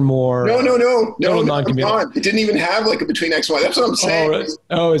need to learn more. No. Non-committal. It didn't even have like a between X and Y. That's what I'm saying. Right.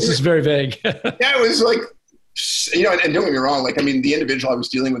 It's just very vague. Yeah, it was like, and don't get me wrong. Like, I mean, the individual I was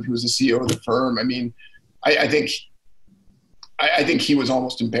dealing with, who was the CEO of the firm, I mean, I think he was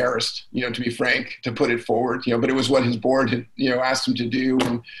almost embarrassed, to be frank, to put it forward, but it was what his board had, asked him to do.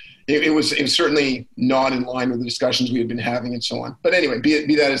 And it was certainly not in line with the discussions we had been having and so on. But anyway,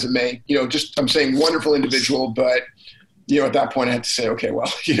 be that as it may, I'm saying wonderful individual, but, at that point I had to say, okay,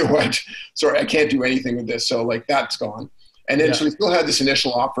 well, you know what, sorry, I can't do anything with this. So like that's gone. And then, so we still had this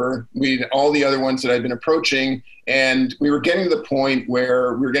initial offer. We had all the other ones that I'd been approaching, and we were getting to the point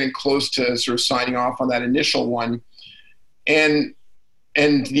where we were getting close to sort of signing off on that initial one. And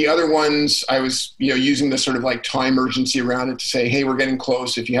the other ones, I was, using the sort of like time urgency around it to say, hey, we're getting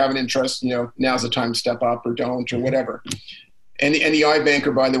close. If you have an interest, now's the time to step up or don't or whatever. And the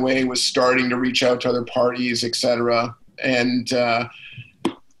iBanker, by the way, was starting to reach out to other parties, et cetera. And,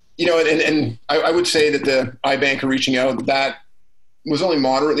 and I would say that the iBanker reaching out, that was only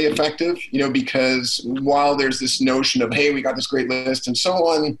moderately effective, because while there's this notion of, hey, we got this great list and so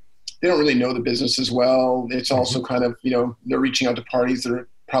on, they don't really know the business as well. It's also kind of, they're reaching out to parties that are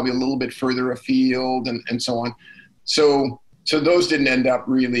probably a little bit further afield and so on. So those didn't end up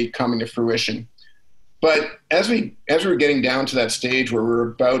really coming to fruition. But as we were getting down to that stage where we were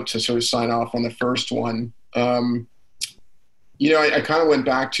about to sort of sign off on the first one, I kind of went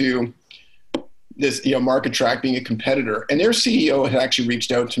back to this, MarketTrack being a competitor, and their CEO had actually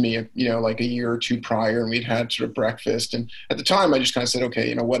reached out to me, like a year or two prior, and we'd had sort of breakfast. And at the time I just kind of said,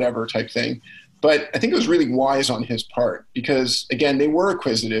 okay, whatever type thing. But I think it was really wise on his part because, again, they were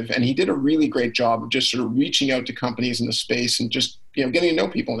acquisitive, and he did a really great job of just sort of reaching out to companies in the space and just, getting to know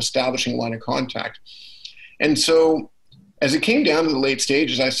people and establishing a line of contact. And so as it came down to the late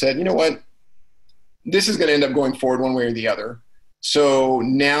stages, I said, you know what, this is going to end up going forward one way or the other. So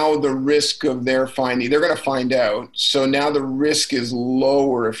now the risk of they're going to find out. So now the risk is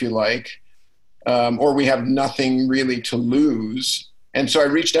lower, if you like, or we have nothing really to lose. And so I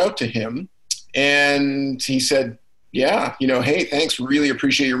reached out to him, and he said, yeah, hey, thanks. Really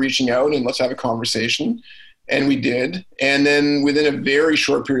appreciate you reaching out, and let's have a conversation. And we did. And then within a very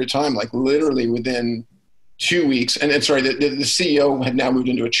short period of time, like literally within 2 weeks, the CEO had now moved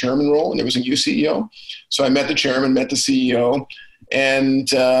into a chairman role, and there was a new CEO. So I met the chairman, met the CEO, and,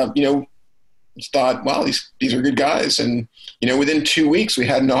 thought, wow, these are good guys. And, within 2 weeks, we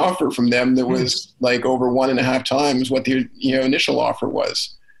had an offer from them that was like over 1.5 times what the, initial offer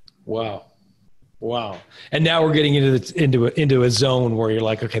was. Wow. And now we're getting into a zone where you're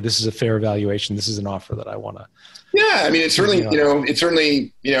like, okay, this is a fair evaluation. This is an offer that I want to. Yeah. I mean, it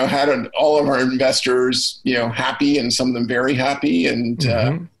certainly, had all of our investors, happy, and some of them very happy. And,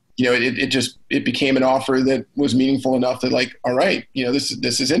 it became an offer that was meaningful enough that, like, all right, this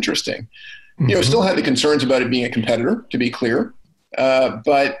is interesting. Still had the concerns about it being a competitor, to be clear.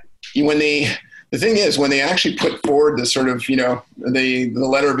 But when the thing is, when they actually put forward the sort of, the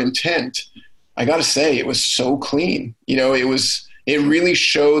letter of intent, I got to say it was so clean. It really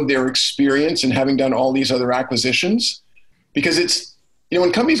showed their experience in having done all these other acquisitions, because it's,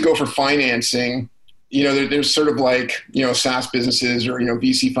 when companies go for financing, there's sort of like, SaaS businesses or,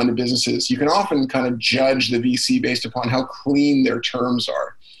 VC funded businesses, you can often kind of judge the VC based upon how clean their terms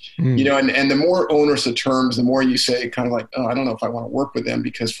are, and the more onerous the terms, the more you say kind of like, oh, I don't know if I want to work with them,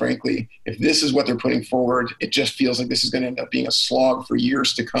 because frankly, if this is what they're putting forward, it just feels like this is going to end up being a slog for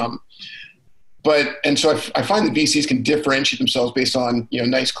years to come. and so I find that VCs can differentiate themselves based on,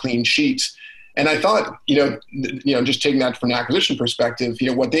 nice clean sheets. And I thought, just taking that from an acquisition perspective,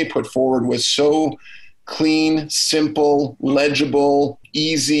 what they put forward was so clean, simple, legible,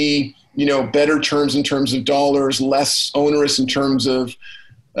 easy, better terms in terms of dollars, less onerous in terms of,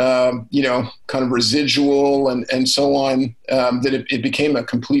 kind of residual and so on, that it became a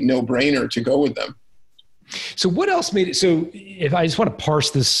complete no-brainer to go with them. So what else made it? So if I just want to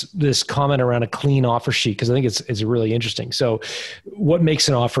parse this comment around a clean offer sheet, because I think it's really interesting. So what makes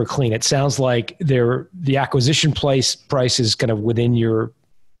an offer clean? It sounds like the acquisition price is kind of within your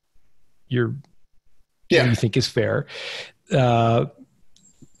what you think is fair.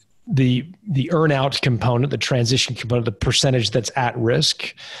 The earn-out component, the transition component, the percentage that's at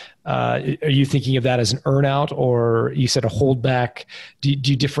risk. Are you thinking of that as an earn-out, or you said a holdback? Do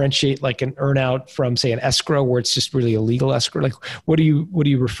you differentiate like an earn-out from, say, an escrow, where it's just really a legal escrow? Like, what are you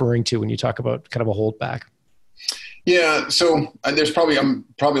referring to when you talk about kind of a holdback? Yeah, so I'm probably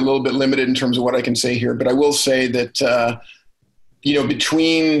a little bit limited in terms of what I can say here, but I will say that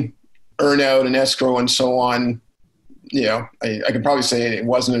between earn-out and escrow and so on, I could probably say it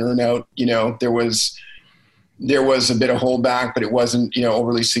wasn't an earn-out. There was a bit of holdback, but it wasn't,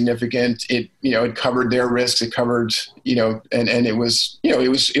 overly significant. It covered their risks. It covered, and it was,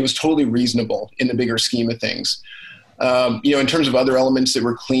 it was totally reasonable in the bigger scheme of things. In terms of other elements that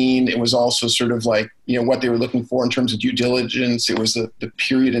were clean, it was also sort of like, what they were looking for in terms of due diligence. It was the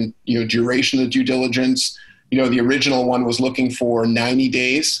period and, duration of due diligence. The original one was looking for 90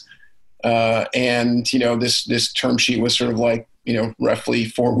 days. And this term sheet was sort of like, roughly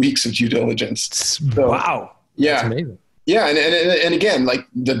 4 weeks of due diligence. So, wow. Yeah. That's amazing. Yeah. And again, like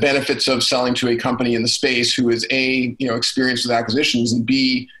the benefits of selling to a company in the space who is A, experienced with acquisitions, and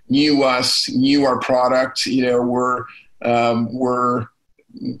B, knew us, knew our product, we're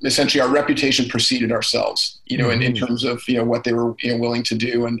essentially, our reputation preceded ourselves, in terms of, what they were willing to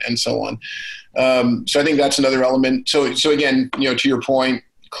do and so on. So I think that's another element. So again, to your point,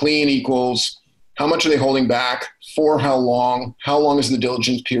 clean equals how much are they holding back, for how long is the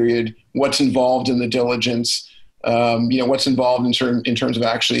diligence period, what's involved in the diligence, what's involved in terms of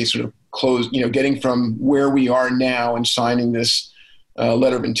actually sort of close, getting from where we are now and signing this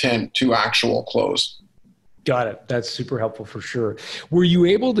letter of intent to actual close. Got it. That's super helpful for sure. Were you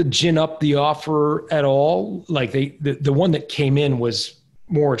able to gin up the offer at all? Like the one that came in was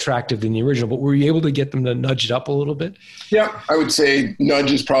more attractive than the original, but were you able to get them to nudge it up a little bit? Yeah, I would say nudge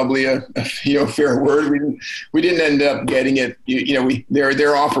is probably a fair word. We didn't end up getting it.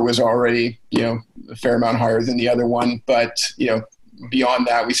 Their offer was already a fair amount higher than the other one, but beyond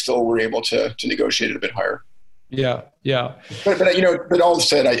that, we still were able to negotiate it a bit higher. Yeah. But all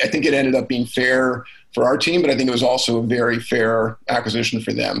said, I think it ended up being fair for our team, but I think it was also a very fair acquisition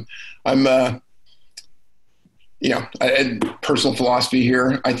for them. I'm personal philosophy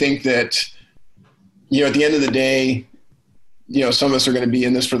here. I think that, at the end of the day, some of us are going to be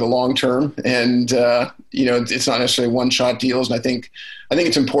in this for the long term, and, it's not necessarily one-shot deals. And I think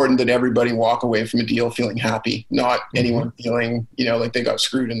it's important that everybody walk away from a deal feeling happy, not anyone feeling, like they got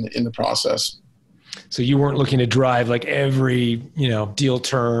screwed in the process. So you weren't looking to drive like every, deal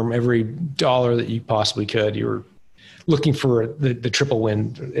term, every dollar that you possibly could. You were looking for the triple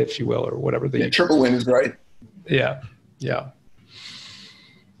win, if you will, or whatever. Triple win is right. Yeah.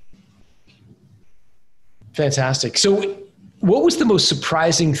 Fantastic. So what was the most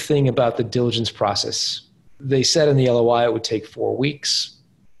surprising thing about the diligence process? They said in the LOI it would take 4 weeks.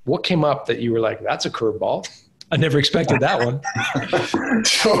 What came up that you were like, that's a curveball? I never expected that one.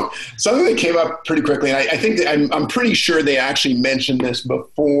 So something that came up pretty quickly, and I think that I'm pretty sure they actually mentioned this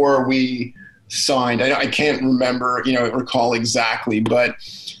before we signed. I can't recall exactly, but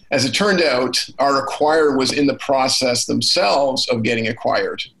as it turned out, our acquirer was in the process themselves of getting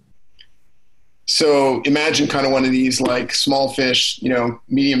acquired. So imagine kind of one of these like small fish,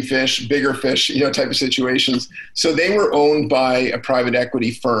 medium fish, bigger fish, type of situations. So they were owned by a private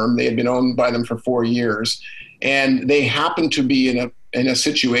equity firm. They had been owned by them for 4 years. And they happened to be in a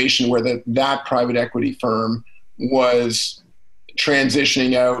situation where that private equity firm was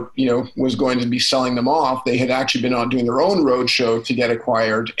transitioning out, was going to be selling them off. They had actually been on doing their own roadshow to get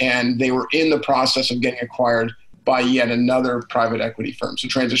acquired, and they were in the process of getting acquired by yet another private equity firm. So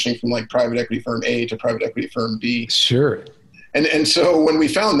transitioning from like private equity firm A to private equity firm B. Sure. And so when we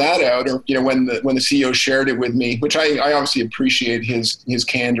found that out, or when the CEO shared it with me, which I obviously appreciate his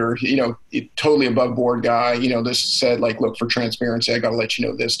candor, totally above board guy, this said like, look, for transparency, I got to let you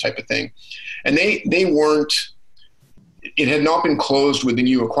know this type of thing. And they weren't, it had not been closed with the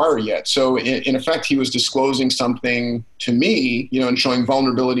new acquirer yet. So in effect, he was disclosing something to me, and showing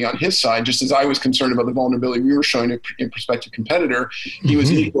vulnerability on his side, just as I was concerned about the vulnerability we were showing to a prospective competitor. He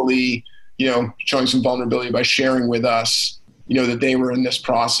was equally, showing some vulnerability by sharing with us, that they were in this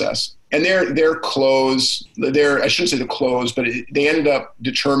process. And their close, I shouldn't say the close, but they ended up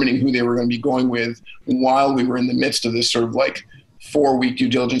determining who they were going to be going with while we were in the midst of this sort of like 4-week due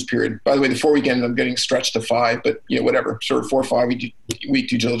diligence period. By the way, the 4-week ended up getting stretched to 5, but whatever, sort of 4 or 5 week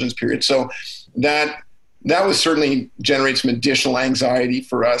due diligence period. So that was certainly generate some additional anxiety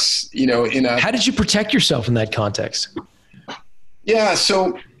for us, How did you protect yourself in that context? Yeah,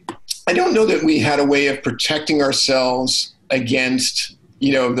 so I don't know that we had a way of protecting ourselves against,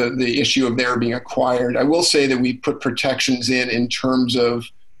 the issue of their being acquired. I will say that we put protections in terms of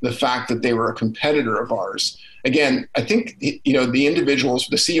the fact that they were a competitor of ours. Again, I think, the individuals,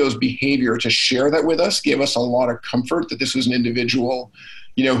 the CEO's behavior to share that with us gave us a lot of comfort that this was an individual,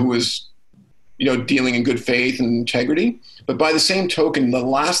 who was, dealing in good faith and integrity. But by the same token, the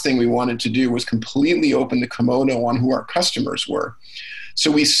last thing we wanted to do was completely open the kimono on who our customers were.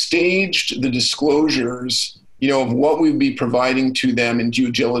 So we staged the disclosures, of what we'd be providing to them in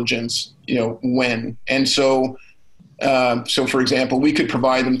due diligence, when. And so for example, we could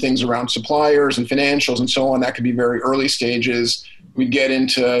provide them things around suppliers and financials and so on. That could be very early stages. We'd get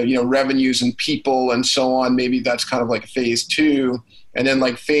into, revenues and people and so on. Maybe that's kind of like phase 2. And then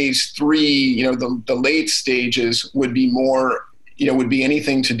like phase 3, the late stages would be more, would be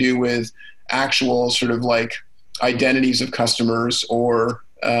anything to do with actual sort of like identities of customers or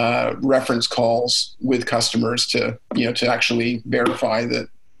reference calls with customers to actually verify that,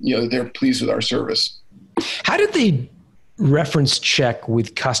 they're pleased with our service. How did they reference check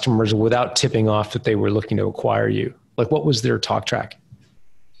with customers without tipping off that they were looking to acquire you? Like, what was their talk track?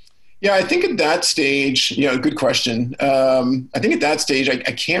 Yeah, I think at that stage, good question. I think at that stage, I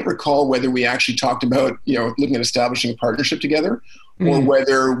can't recall whether we actually talked about, looking at establishing a partnership together, or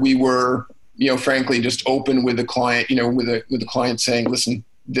whether we were, frankly, just open with the client, with the client saying, listen,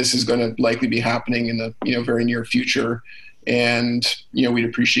 this is going to likely be happening in the, very near future. And, we'd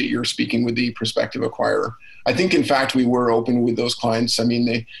appreciate your speaking with the prospective acquirer. I think, in fact, we were open with those clients. I mean,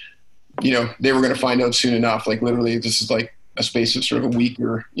 they were going to find out soon enough. Like, literally, this is like a space of sort of a week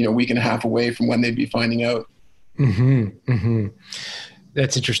or, week and a half away from when they'd be finding out.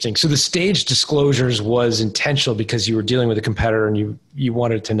 That's interesting. So the stage disclosures was intentional because you were dealing with a competitor and you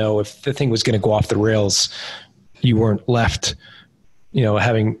wanted to know if the thing was going to go off the rails, you weren't left,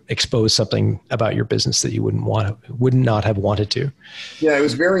 having exposed something about your business that you would not have wanted to. Yeah, it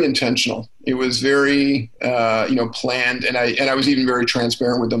was very intentional. It was very, planned. And I was even very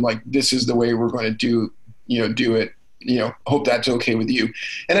transparent with them. Like, this is the way we're going to do it. Hope that's okay with you.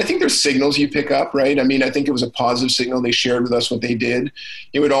 And I think there's signals you pick up, right? I mean, I think it was a positive signal. They shared with us what they did.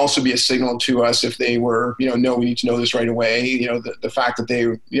 It would also be a signal to us if they were, no, we need to know this right away. The fact that they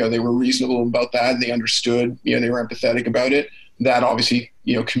were reasonable about that. They understood, they were empathetic about it. That obviously,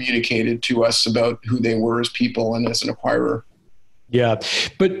 communicated to us about who they were as people and as an acquirer. Yeah.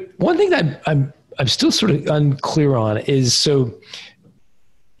 But one thing that I'm still sort of unclear on is, so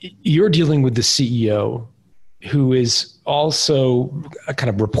you're dealing with the CEO who is also kind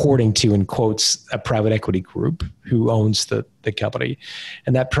of reporting to, in quotes, a private equity group who owns the company.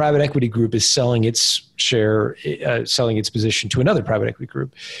 And that private equity group is selling its share, selling its position to another private equity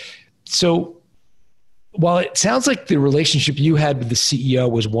group. So while it sounds like the relationship you had with the CEO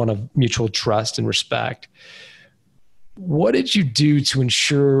was one of mutual trust and respect, what did you do to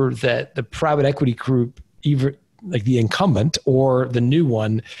ensure that the private equity group, either like the incumbent or the new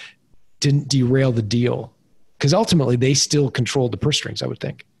one, didn't derail the deal? Because ultimately they still controlled the purse strings, I would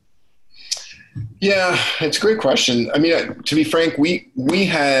think. Yeah, it's a great question. I mean, to be frank,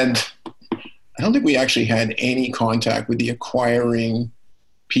 I don't think we actually had any contact with the acquiring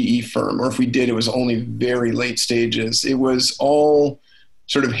PE firm, or if we did, it was only very late stages. It was all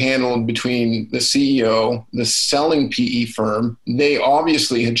sort of handled between the CEO, the selling PE firm. They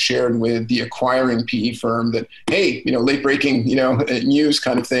obviously had shared with the acquiring PE firm that, hey, late breaking, news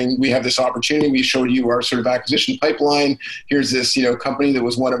kind of thing. We have this opportunity. We showed you our sort of acquisition pipeline. Here's this, company that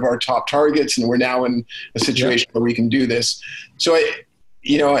was one of our top targets, and we're now in a situation where we can do this. So I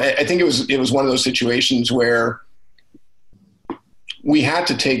think it was one of those situations where we had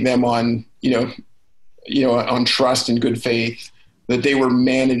to take them on, on trust and good faith that they were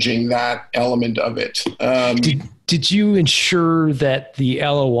managing that element of it. Did you ensure that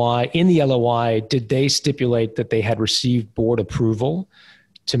in the LOI, did they stipulate that they had received board approval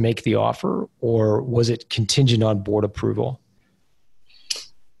to make the offer, or was it contingent on board approval?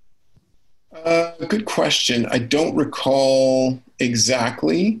 I Good question. I don't recall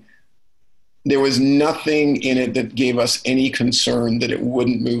exactly. There was nothing in it that gave us any concern that it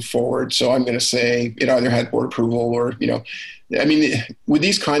wouldn't move forward. So I'm going to say it either had board approval or, I mean, with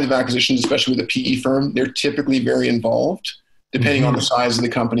these kinds of acquisitions, especially with a PE firm, they're typically very involved, depending on the size of the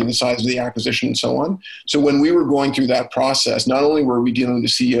company, the size of the acquisition, and so on. So when we were going through that process, not only were we dealing with the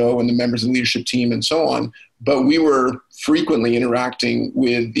CEO and the members of the leadership team and so on, but we were frequently interacting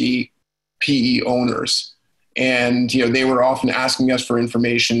with the PE owners. And, they were often asking us for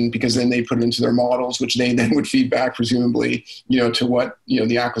information because then they put it into their models, which they then would feed back, presumably, to what,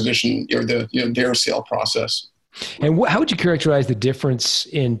 the acquisition or their sale process. And how would you characterize the difference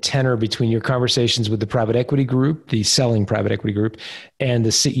in tenor between your conversations with the private equity group, the selling private equity group, and the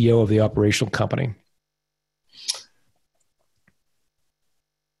CEO of the operational company?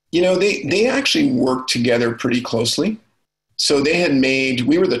 They actually worked together pretty closely. So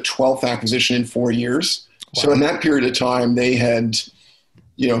we were the 12th acquisition in 4 years. Wow. So in that period of time, they had,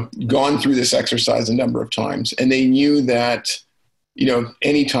 gone through this exercise a number of times, and they knew that,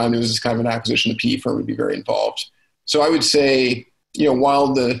 anytime there was this kind of an acquisition, the PE firm would be very involved. So I would say,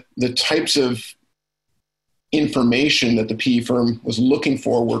 while the types of information that the PE firm was looking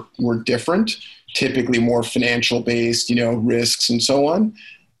for were different, typically more financial based, risks and so on,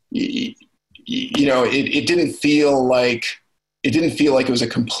 it didn't feel like it was a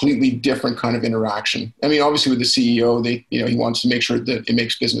completely different kind of interaction. I mean, obviously with the CEO, he wants to make sure that it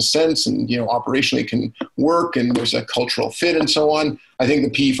makes business sense and, operationally can work and there's a cultural fit and so on. I think the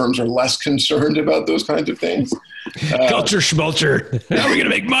PE firms are less concerned about those kinds of things. Culture schmulture. How are we going to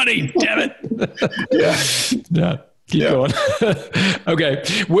make money? Damn it. Yeah. Keep going. Okay.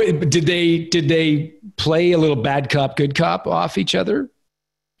 Did they play a little bad cop, good cop off each other?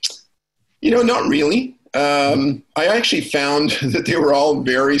 Not really. I actually found that they were all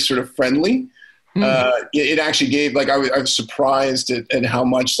very sort of friendly. It actually gave, I was surprised at how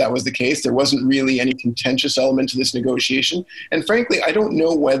much that was the case. There wasn't really any contentious element to this negotiation. And frankly, I don't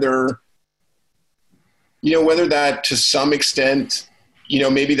know whether that to some extent,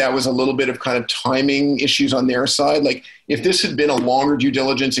 maybe that was a little bit of kind of timing issues on their side. Like if this had been a longer due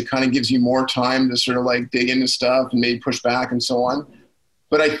diligence, it kind of gives you more time to sort of dig into stuff and maybe push back and so on.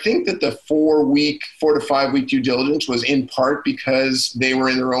 But I think that the 4 to 5 week due diligence was in part because they were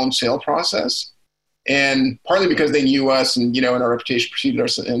in their own sale process and partly because they knew us and, and our reputation preceded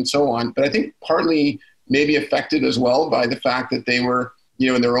us and so on. But I think partly maybe affected as well by the fact that they were,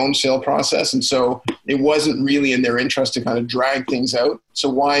 in their own sale process. And so it wasn't really in their interest to kind of drag things out. So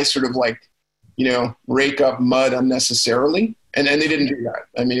why sort of rake up mud unnecessarily? And they didn't do that.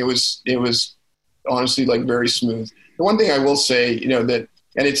 I mean, it was honestly very smooth. The one thing I will say, that,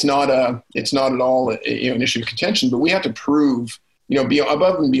 and it's not at all an issue of contention, but we have to prove,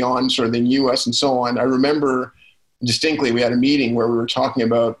 above and beyond sort of they knew us and so on. I remember distinctly we had a meeting where we were talking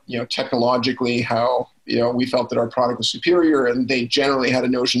about, technologically how, we felt that our product was superior and they generally had a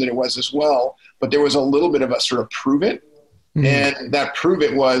notion that it was as well, but there was a little bit of a sort of prove it. Mm-hmm. And that prove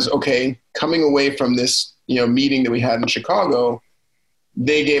it was, okay, coming away from this, meeting that we had in Chicago,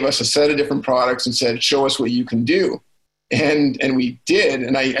 they gave us a set of different products and said, show us what you can do. And we did.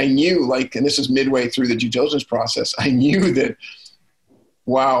 And I knew and this is midway through the due diligence process, I knew that,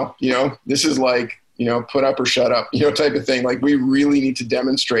 wow, this is put up or shut up, type of thing. We really need to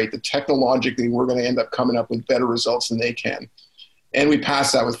demonstrate that technologically we're going to end up coming up with better results than they can. And we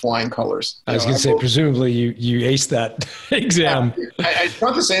passed that with flying colors. I was going to say, presumably you aced that exam. It's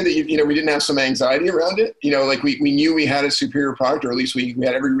not to say that, we didn't have some anxiety around it. We knew we had a superior product, or at least we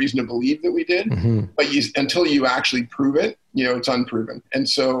had every reason to believe that we did. Mm-hmm. But until you actually prove it, it's unproven. And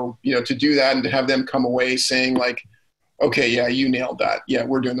so, to do that and to have them come away saying okay, yeah, you nailed that. Yeah,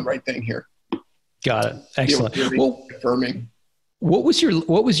 we're doing the right thing here. Got it. Excellent. Really affirming. What was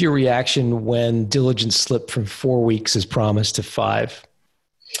your reaction when diligence slipped from 4 weeks as promised to 5?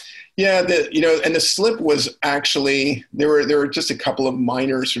 Yeah, and the slip was actually there were just a couple of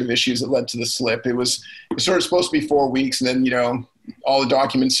minor sort of issues that led to the slip. It was sort of supposed to be 4 weeks, and then all the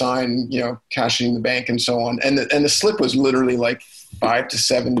documents signed, cashing in the bank and so on. And the slip was literally 5 to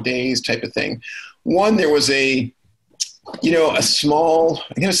 7 days type of thing. One, there was a small,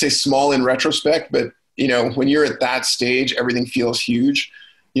 I'm going to say small in retrospect, but when you're at that stage, everything feels huge,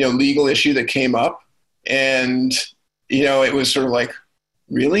 legal issue that came up, and, it was sort of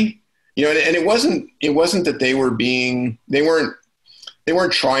really, and it wasn't that they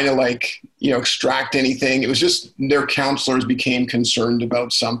weren't trying to extract anything. It was just their counselors became concerned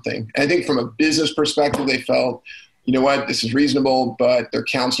about something. And I think from a business perspective, they felt, you know what, this is reasonable, but their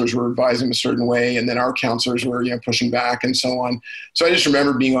counselors were advising them a certain way. And then our counselors were, pushing back and so on. So I just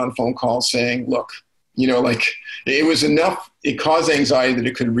remember being on phone calls saying, look, it was enough. It caused anxiety that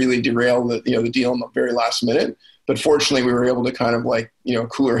it could really derail the deal in the very last minute. But fortunately, we were able to kind of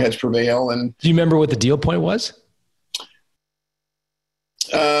cooler heads prevail. And do you remember what the deal point was?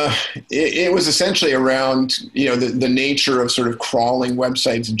 It was essentially around, the nature of sort of crawling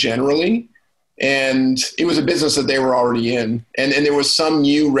websites generally. And it was a business that they were already in. And there was some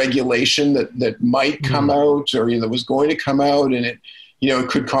new regulation that might come out or that was going to come out, and it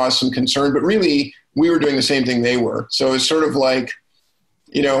could cause some concern. But really, we were doing the same thing they were. So it's sort of like,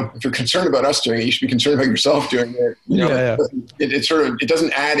 if you're concerned about us doing it, you should be concerned about yourself doing it. It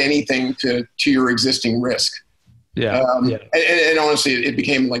doesn't add anything to your existing risk. And honestly, it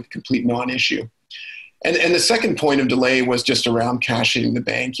became like a complete non-issue. And the second point of delay was just around cash hitting the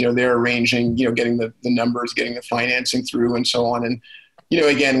bank. They're arranging, getting the numbers, getting the financing through and so on. And,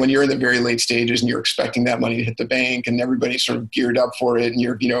 again, when you're in the very late stages and you're expecting that money to hit the bank and everybody's sort of geared up for it and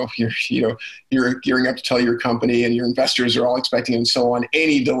you're gearing up to tell your company and your investors are all expecting and so on,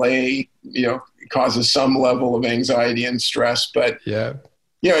 any delay, causes some level of anxiety and stress. But, and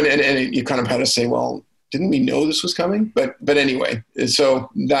you kind of had to say, well, didn't we know this was coming? But anyway, so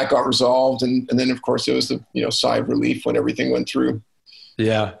that got resolved. And then of course it was the, sigh of relief when everything went through.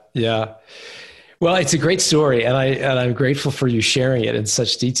 Yeah. Yeah. Well, it's a great story and I'm grateful for you sharing it in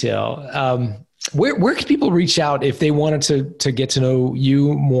such detail. Where can people reach out if they wanted to get to know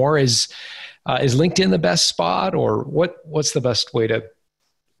you more? Is LinkedIn the best spot, or what's the best way to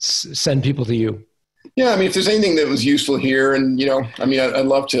send people to you? Yeah. I mean, if there's anything that was useful here and, I'd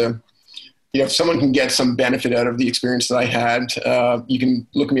love to, if someone can get some benefit out of the experience that I had, you can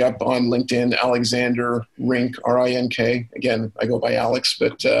look me up on LinkedIn, Alexander Rink, R-I-N-K. Again, I go by Alex,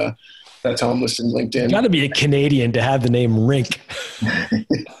 but that's how I'm listed in LinkedIn. You got to be a Canadian to have the name Rink. you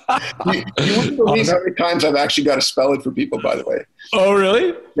wouldn't believe how many times I've actually got to spell it for people, by the way. Oh,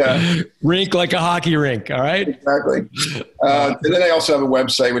 really? Yeah. Rink like a hockey rink, all right? Exactly. And then I also have a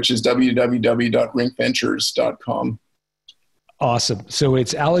website, which is www.rinkventures.com. Awesome. So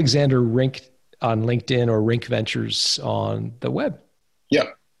it's Alexander Rink on LinkedIn or Rink Ventures on the web.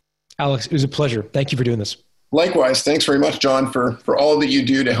 Yep. Alex, it was a pleasure. Thank you for doing this. Likewise. Thanks very much, John, for all that you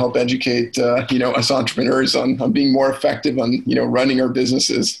do to help educate, us entrepreneurs on being more effective on, running our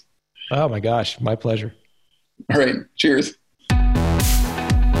businesses. Oh my gosh. My pleasure. All right. Cheers.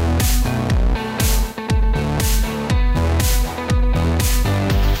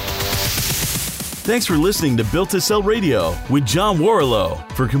 Thanks for listening to Built to Sell Radio with John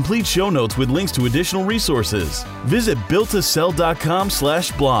Warrillow. For complete show notes with links to additional resources, visit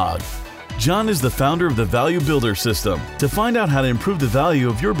builttosell.com/blog. John is the founder of the Value Builder System. To find out how to improve the value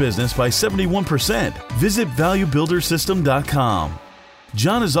of your business by 71%, visit valuebuildersystem.com.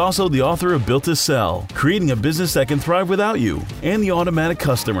 John is also the author of Built to Sell, Creating a Business That Can Thrive Without You, and The Automatic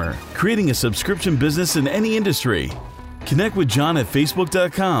Customer, Creating a Subscription Business in Any Industry. Connect with John at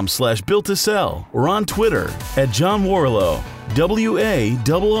facebook.com/built-to-sell or on Twitter at John Warrillow,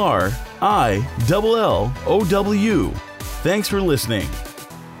 WARRILLOW. Thanks for listening.